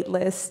a wait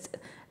list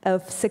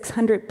of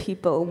 600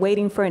 people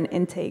waiting for an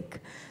intake.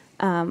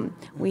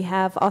 We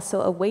have also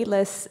a wait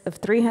list of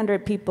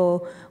 300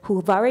 people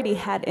who've already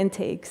had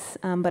intakes,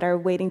 but are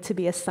waiting to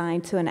be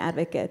assigned to an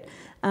advocate.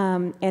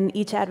 And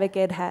each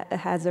advocate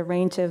has a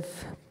range of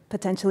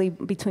potentially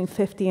between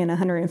 50 and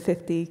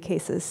 150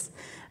 cases.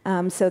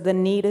 So the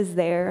need is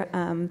there.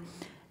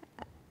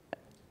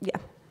 Yeah.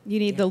 You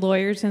need the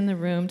lawyers in the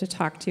room to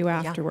talk to you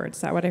afterwards.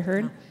 Is that what I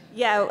heard?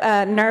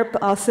 Yeah, NERP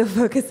also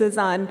focuses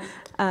on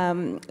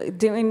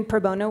doing pro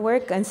bono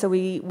work, and so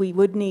we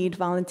would need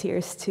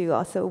volunteers to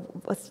also,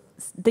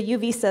 the U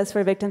visas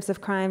for victims of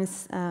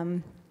crimes,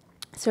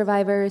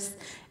 survivors,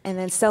 and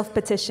then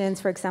self-petitions,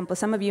 for example.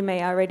 Some of you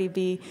may already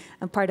be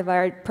a part of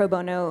our pro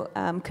bono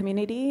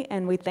community,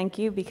 and we thank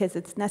you because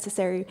it's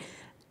necessary.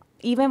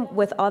 Even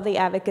with all the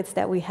advocates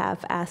that we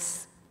have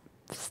as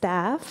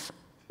staff,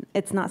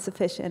 it's not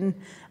sufficient.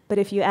 But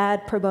if you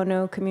add pro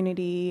bono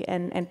community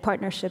and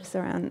partnerships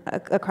around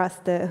across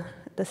the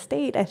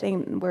state, I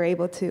think we're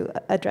able to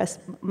address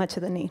much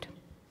of the need.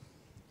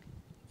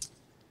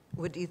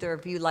 Would either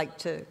of you like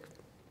to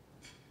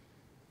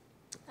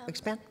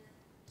expand?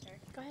 Sure,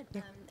 go ahead.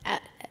 Yeah.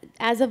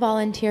 As a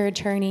volunteer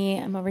attorney,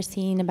 I'm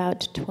overseeing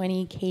about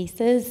 20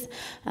 cases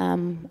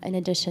in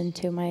addition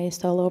to my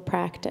solo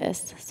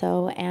practice.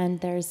 So,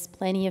 and there's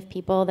plenty of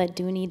people that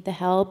do need the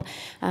help.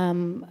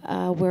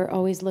 We're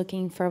always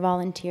looking for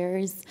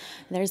volunteers.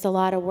 There's a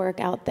lot of work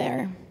out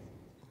there.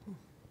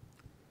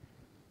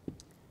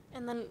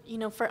 And then, you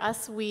know, for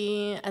us,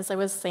 we, as I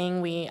was saying,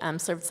 we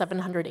served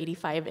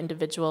 785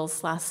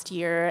 individuals last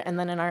year, and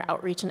then in our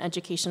outreach and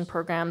education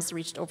programs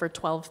reached over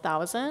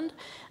 12,000.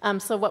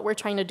 So what we're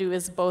trying to do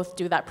is both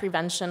do that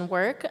prevention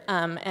work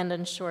and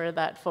ensure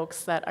that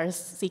folks that are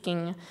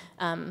seeking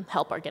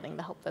help are getting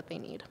the help that they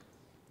need.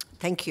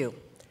 Thank you.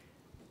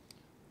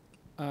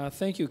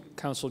 Thank you,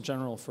 Consul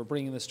General, for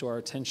bringing this to our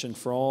attention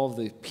for all of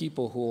the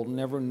people who will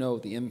never know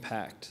the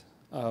impact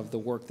of the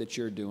work that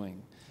you're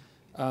doing.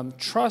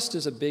 Trust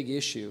is a big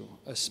issue,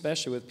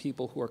 especially with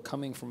people who are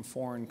coming from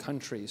foreign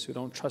countries, who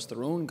don't trust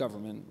their own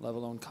government, let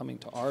alone coming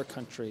to our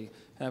country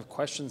and have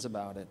questions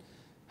about it.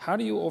 How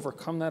do you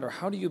overcome that, or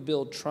how do you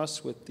build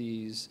trust with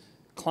these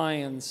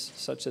clients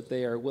such that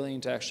they are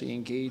willing to actually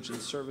engage in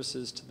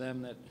services to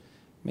them that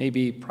may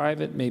be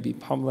private, may be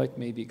public,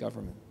 may be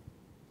government?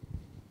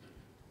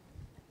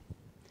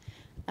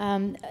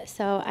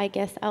 So I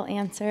guess I'll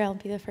answer. I'll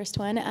be the first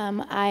one.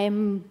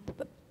 I'm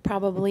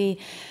probably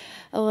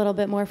a little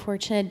bit more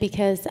fortunate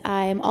because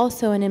I'm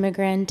also an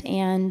immigrant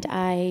and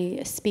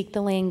I speak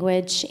the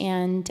language,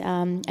 and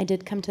I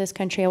did come to this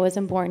country. I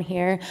wasn't born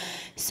here.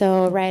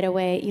 So right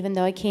away, even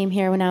though I came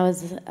here when I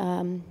was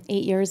 8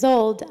 years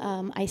old,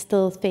 I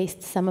still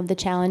faced some of the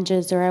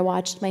challenges, or I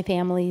watched my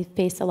family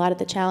face a lot of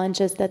the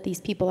challenges that these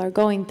people are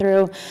going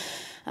through.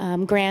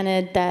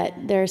 Granted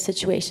that their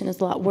situation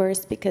is a lot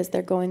worse because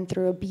they're going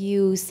through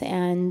abuse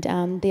and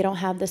they don't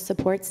have the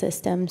support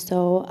system.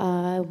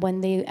 So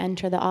when they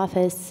enter the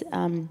office,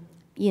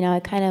 you know,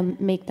 I kind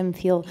of make them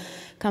feel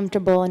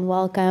comfortable and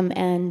welcome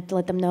and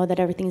let them know that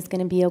everything's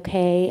going to be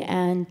okay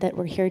and that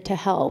we're here to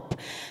help.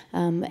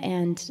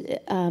 And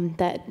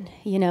that,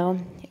 you know,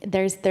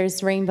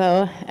 there's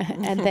rainbow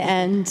at the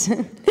end.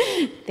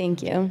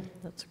 Thank you.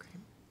 That's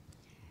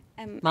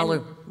great.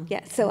 Malu.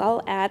 Yeah, so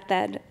I'll add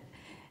that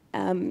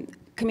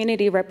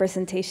community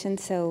representation,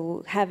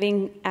 so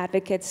having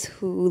advocates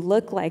who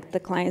look like the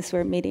clients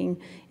we're meeting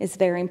is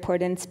very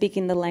important,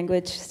 speaking the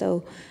language,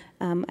 so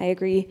I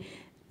agree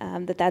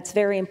that that's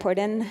very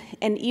important.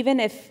 And even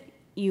if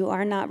you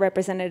are not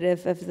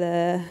representative of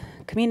the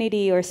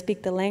community or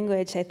speak the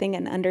language, I think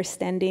an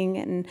understanding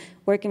and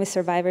working with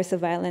survivors of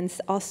violence,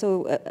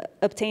 also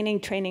obtaining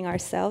training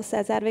ourselves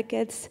as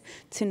advocates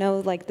to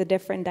know like the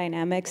different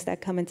dynamics that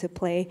come into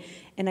play,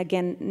 and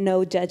again,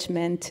 no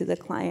judgment to the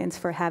clients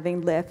for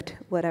having lived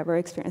whatever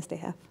experience they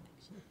have.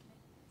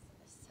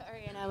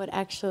 Sorry, and I would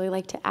actually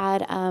like to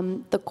add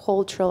the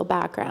cultural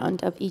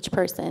background of each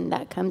person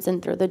that comes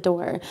in through the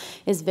door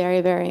is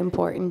very, very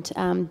important.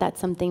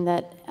 That's something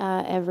that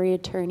every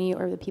attorney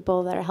or the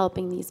people that are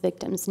helping these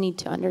victims need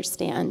to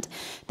understand.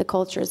 The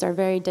cultures are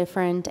very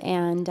different,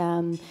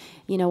 and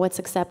you know, what's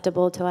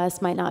acceptable to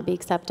us might not be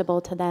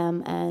acceptable to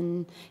them,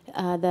 and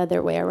the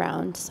other way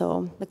around.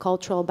 So the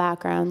cultural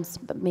backgrounds,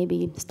 but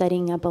maybe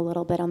studying up a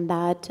little bit on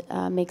that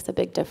makes a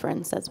big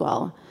difference as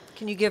well.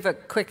 Can you give a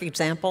quick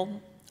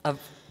example of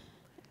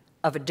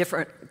a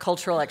different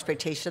cultural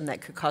expectation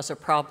that could cause a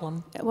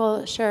problem?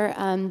 Well, sure.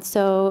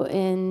 So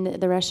in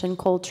the Russian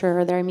culture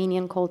or the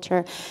Armenian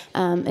culture,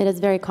 it is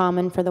very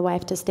common for the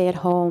wife to stay at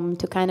home,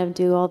 to kind of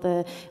do all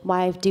the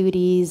wife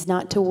duties,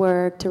 not to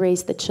work, to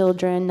raise the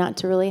children, not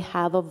to really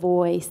have a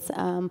voice.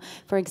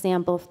 For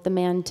example, if the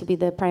man to be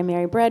the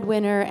primary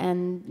breadwinner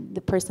and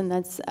the person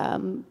that's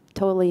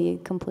totally,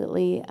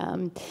 completely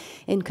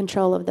in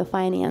control of the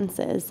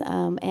finances.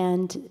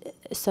 And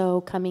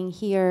so coming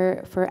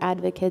here for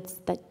advocates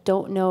that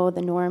don't know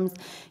the norms,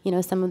 you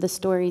know, some of the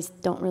stories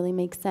don't really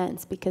make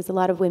sense because a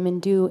lot of women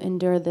do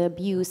endure the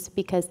abuse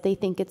because they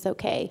think it's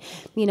okay.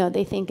 You know,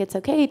 they think it's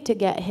okay to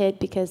get hit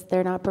because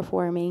they're not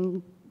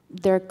performing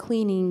their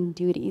cleaning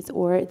duties,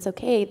 or it's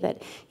okay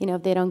that, you know,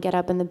 if they don't get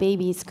up and the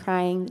baby's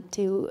crying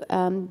to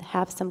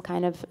have some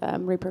kind of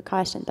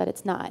repercussion, but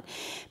it's not.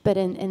 But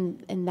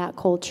in that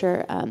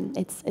culture,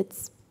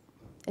 it's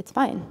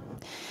fine.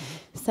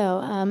 So,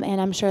 and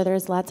I'm sure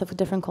there's lots of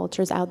different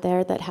cultures out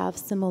there that have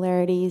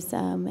similarities,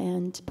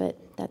 but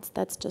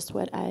that's just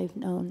what I've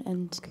known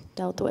and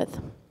dealt with.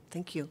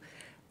 Thank you.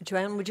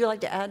 Joanne, would you like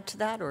to add to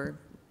that, or?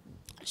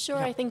 Sure,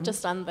 I think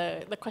just on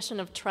the question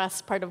of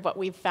trust, part of what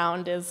we've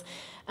found is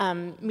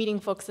meeting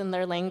folks in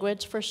their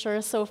language for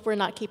sure. So if we're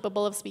not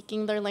capable of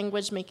speaking their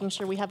language, making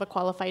sure we have a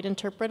qualified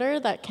interpreter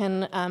that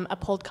can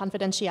uphold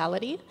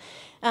confidentiality.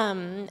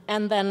 And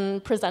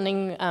then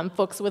presenting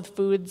folks with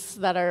foods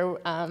that are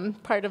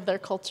part of their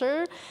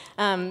culture.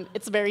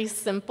 It's very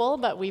simple,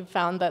 but we've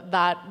found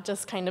that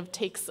just kind of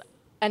takes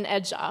an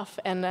edge off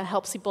and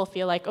helps people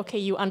feel like, okay,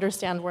 you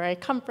understand where I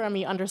come from,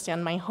 you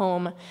understand my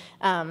home,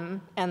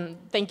 and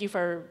thank you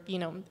for, you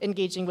know,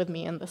 engaging with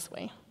me in this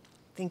way.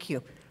 Thank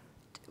you.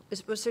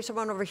 Was there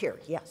someone over here?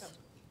 Yes.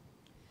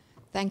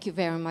 Thank you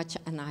very much,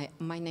 and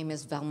my name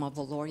is Velma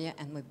Valoria,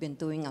 and we've been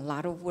doing a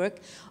lot of work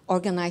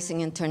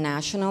organizing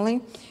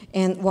internationally,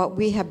 and what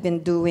we have been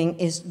doing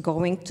is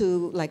going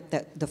to like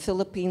the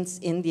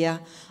Philippines,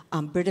 India,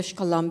 British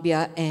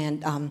Columbia,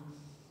 and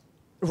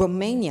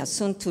Romania,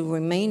 soon to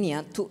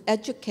Romania, to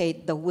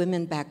educate the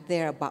women back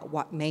there about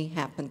what may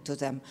happen to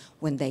them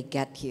when they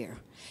get here.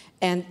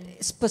 And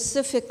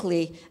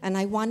specifically, and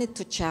I wanted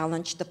to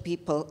challenge the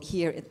people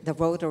here, the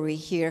Rotary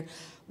here,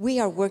 we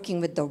are working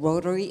with the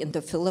Rotary in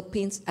the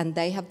Philippines, and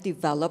they have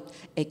developed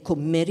a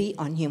committee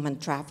on human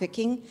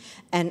trafficking,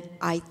 and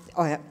I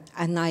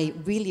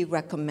really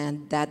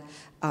recommend that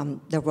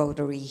the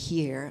Rotary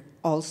here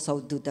also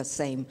do the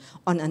same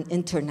on an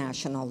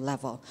international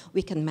level.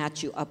 We can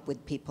match you up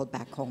with people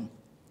back home.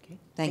 Okay.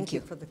 Thank you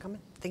for the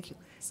comment. Thank you.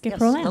 Skip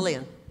yes, Roland.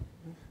 Lillian.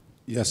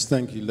 Yes,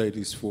 thank you,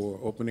 ladies, for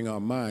opening our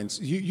minds.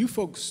 You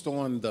focused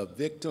on the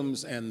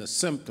victims and the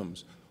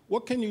symptoms.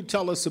 What can you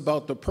tell us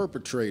about the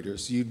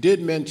perpetrators? You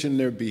did mention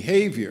their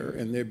behavior,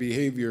 and their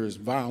behavior is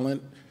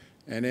violent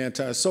and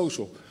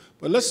antisocial.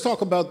 But let's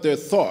talk about their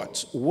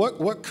thoughts.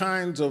 What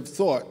kinds of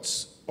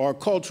thoughts are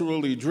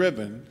culturally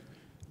driven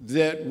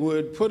that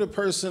would put a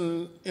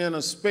person in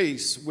a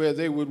space where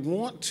they would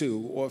want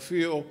to or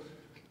feel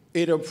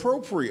it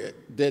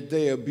appropriate that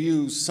they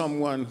abuse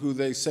someone who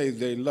they say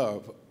they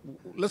love?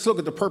 Let's look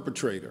at the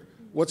perpetrator.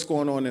 What's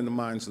going on in the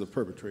minds of the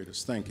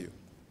perpetrators? Thank you.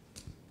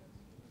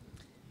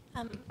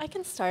 I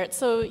can start.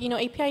 So,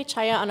 API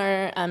Chaya on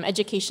our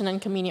education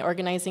and community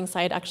organizing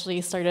side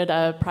actually started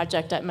a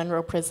project at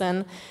Monroe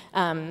Prison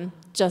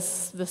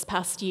just this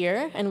past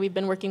year, and we've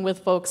been working with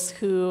folks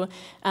who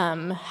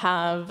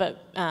have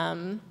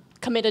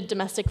committed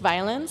domestic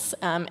violence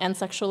and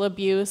sexual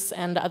abuse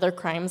and other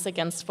crimes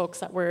against folks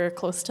that were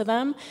close to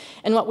them.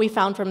 And what we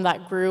found from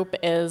that group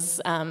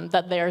is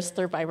that they're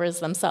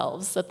survivors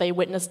themselves, that they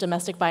witnessed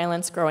domestic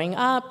violence growing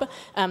up,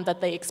 that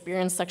they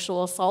experienced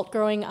sexual assault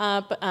growing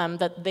up,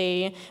 that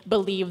they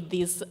believed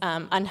these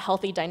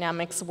unhealthy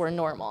dynamics were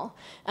normal.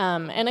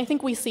 And I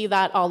think we see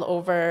that all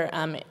over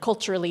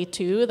culturally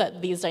too,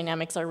 that these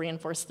dynamics are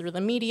reinforced through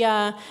the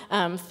media,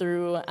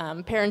 through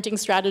parenting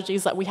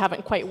strategies that we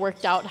haven't quite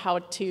worked out how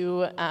to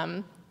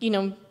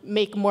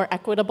make more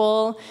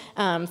equitable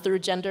through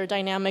gender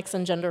dynamics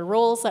and gender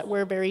roles that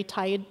we're very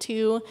tied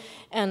to.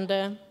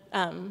 And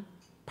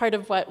part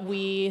of what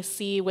we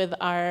see with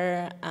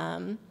our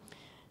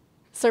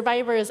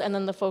survivors and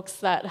then the folks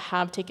that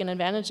have taken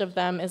advantage of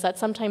them is that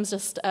sometimes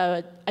just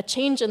a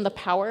change in the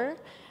power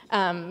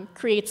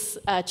creates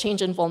a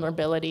change in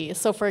vulnerability.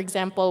 So for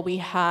example, we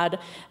had,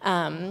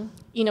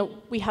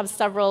 we have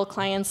several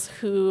clients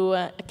who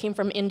came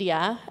from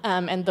India,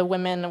 and the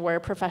women were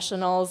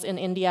professionals in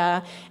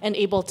India and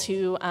able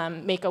to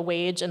make a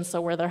wage, and so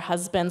were their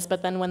husbands.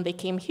 But then when they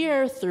came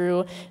here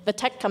through the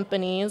tech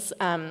companies,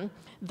 one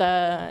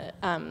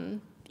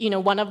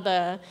of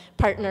the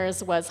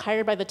partners was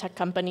hired by the tech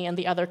company and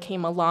the other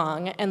came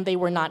along, and they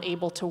were not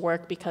able to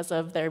work because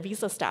of their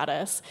visa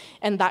status.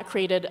 And that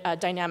created a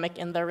dynamic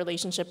in their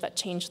relationship that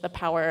changed the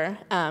power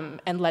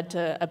and led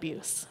to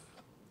abuse.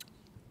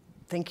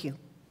 Thank you.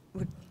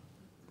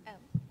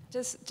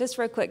 Just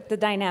real quick, the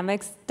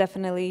dynamics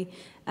definitely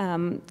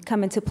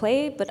come into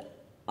play, but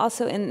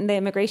also in the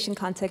immigration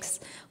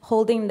context,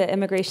 holding the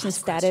immigration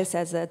status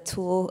as a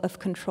tool of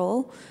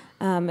control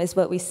is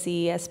what we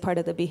see as part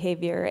of the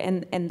behavior,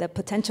 and the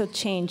potential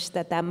change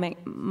that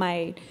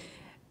might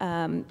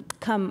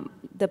come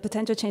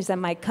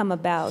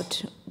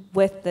about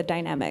with the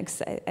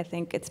dynamics. I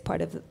think it's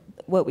part of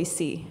what we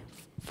see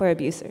for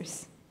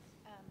abusers.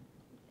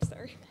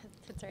 Sorry,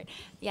 that's right.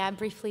 Yeah,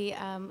 briefly,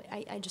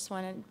 I just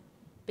want to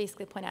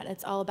basically point out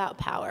it's all about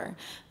power,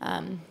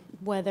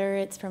 whether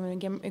it's from an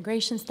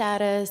immigration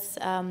status,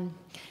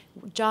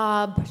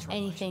 job,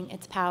 anything,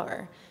 it's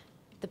power.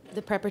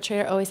 The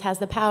perpetrator always has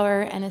the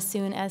power, and as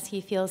soon as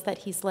he feels that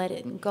he's let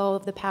it go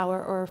of the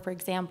power, or for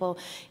example,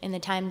 in the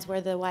times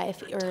where the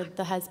wife or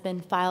the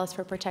husband files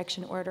for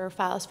protection order or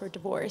files for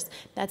divorce,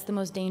 that's the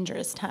most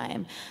dangerous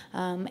time.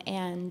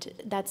 And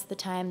that's the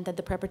time that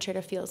the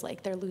perpetrator feels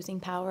like they're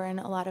losing power and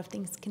a lot of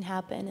things can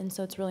happen. And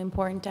so it's really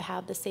important to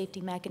have the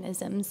safety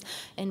mechanisms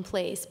in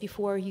place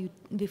before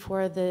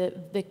the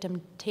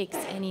victim takes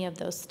any of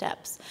those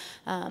steps.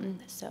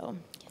 So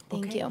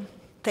thank you.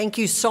 Thank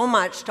you so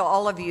much to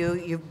all of you.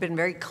 You've been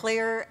very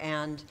clear,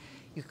 and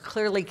you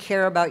clearly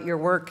care about your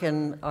work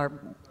and are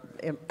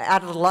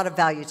added a lot of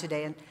value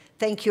today. And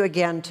thank you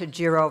again to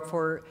Jiro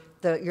for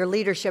your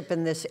leadership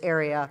in this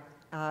area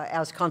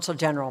as Consul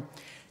General.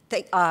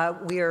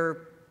 We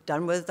are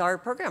done with our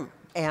program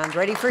and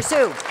ready for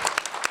Sue.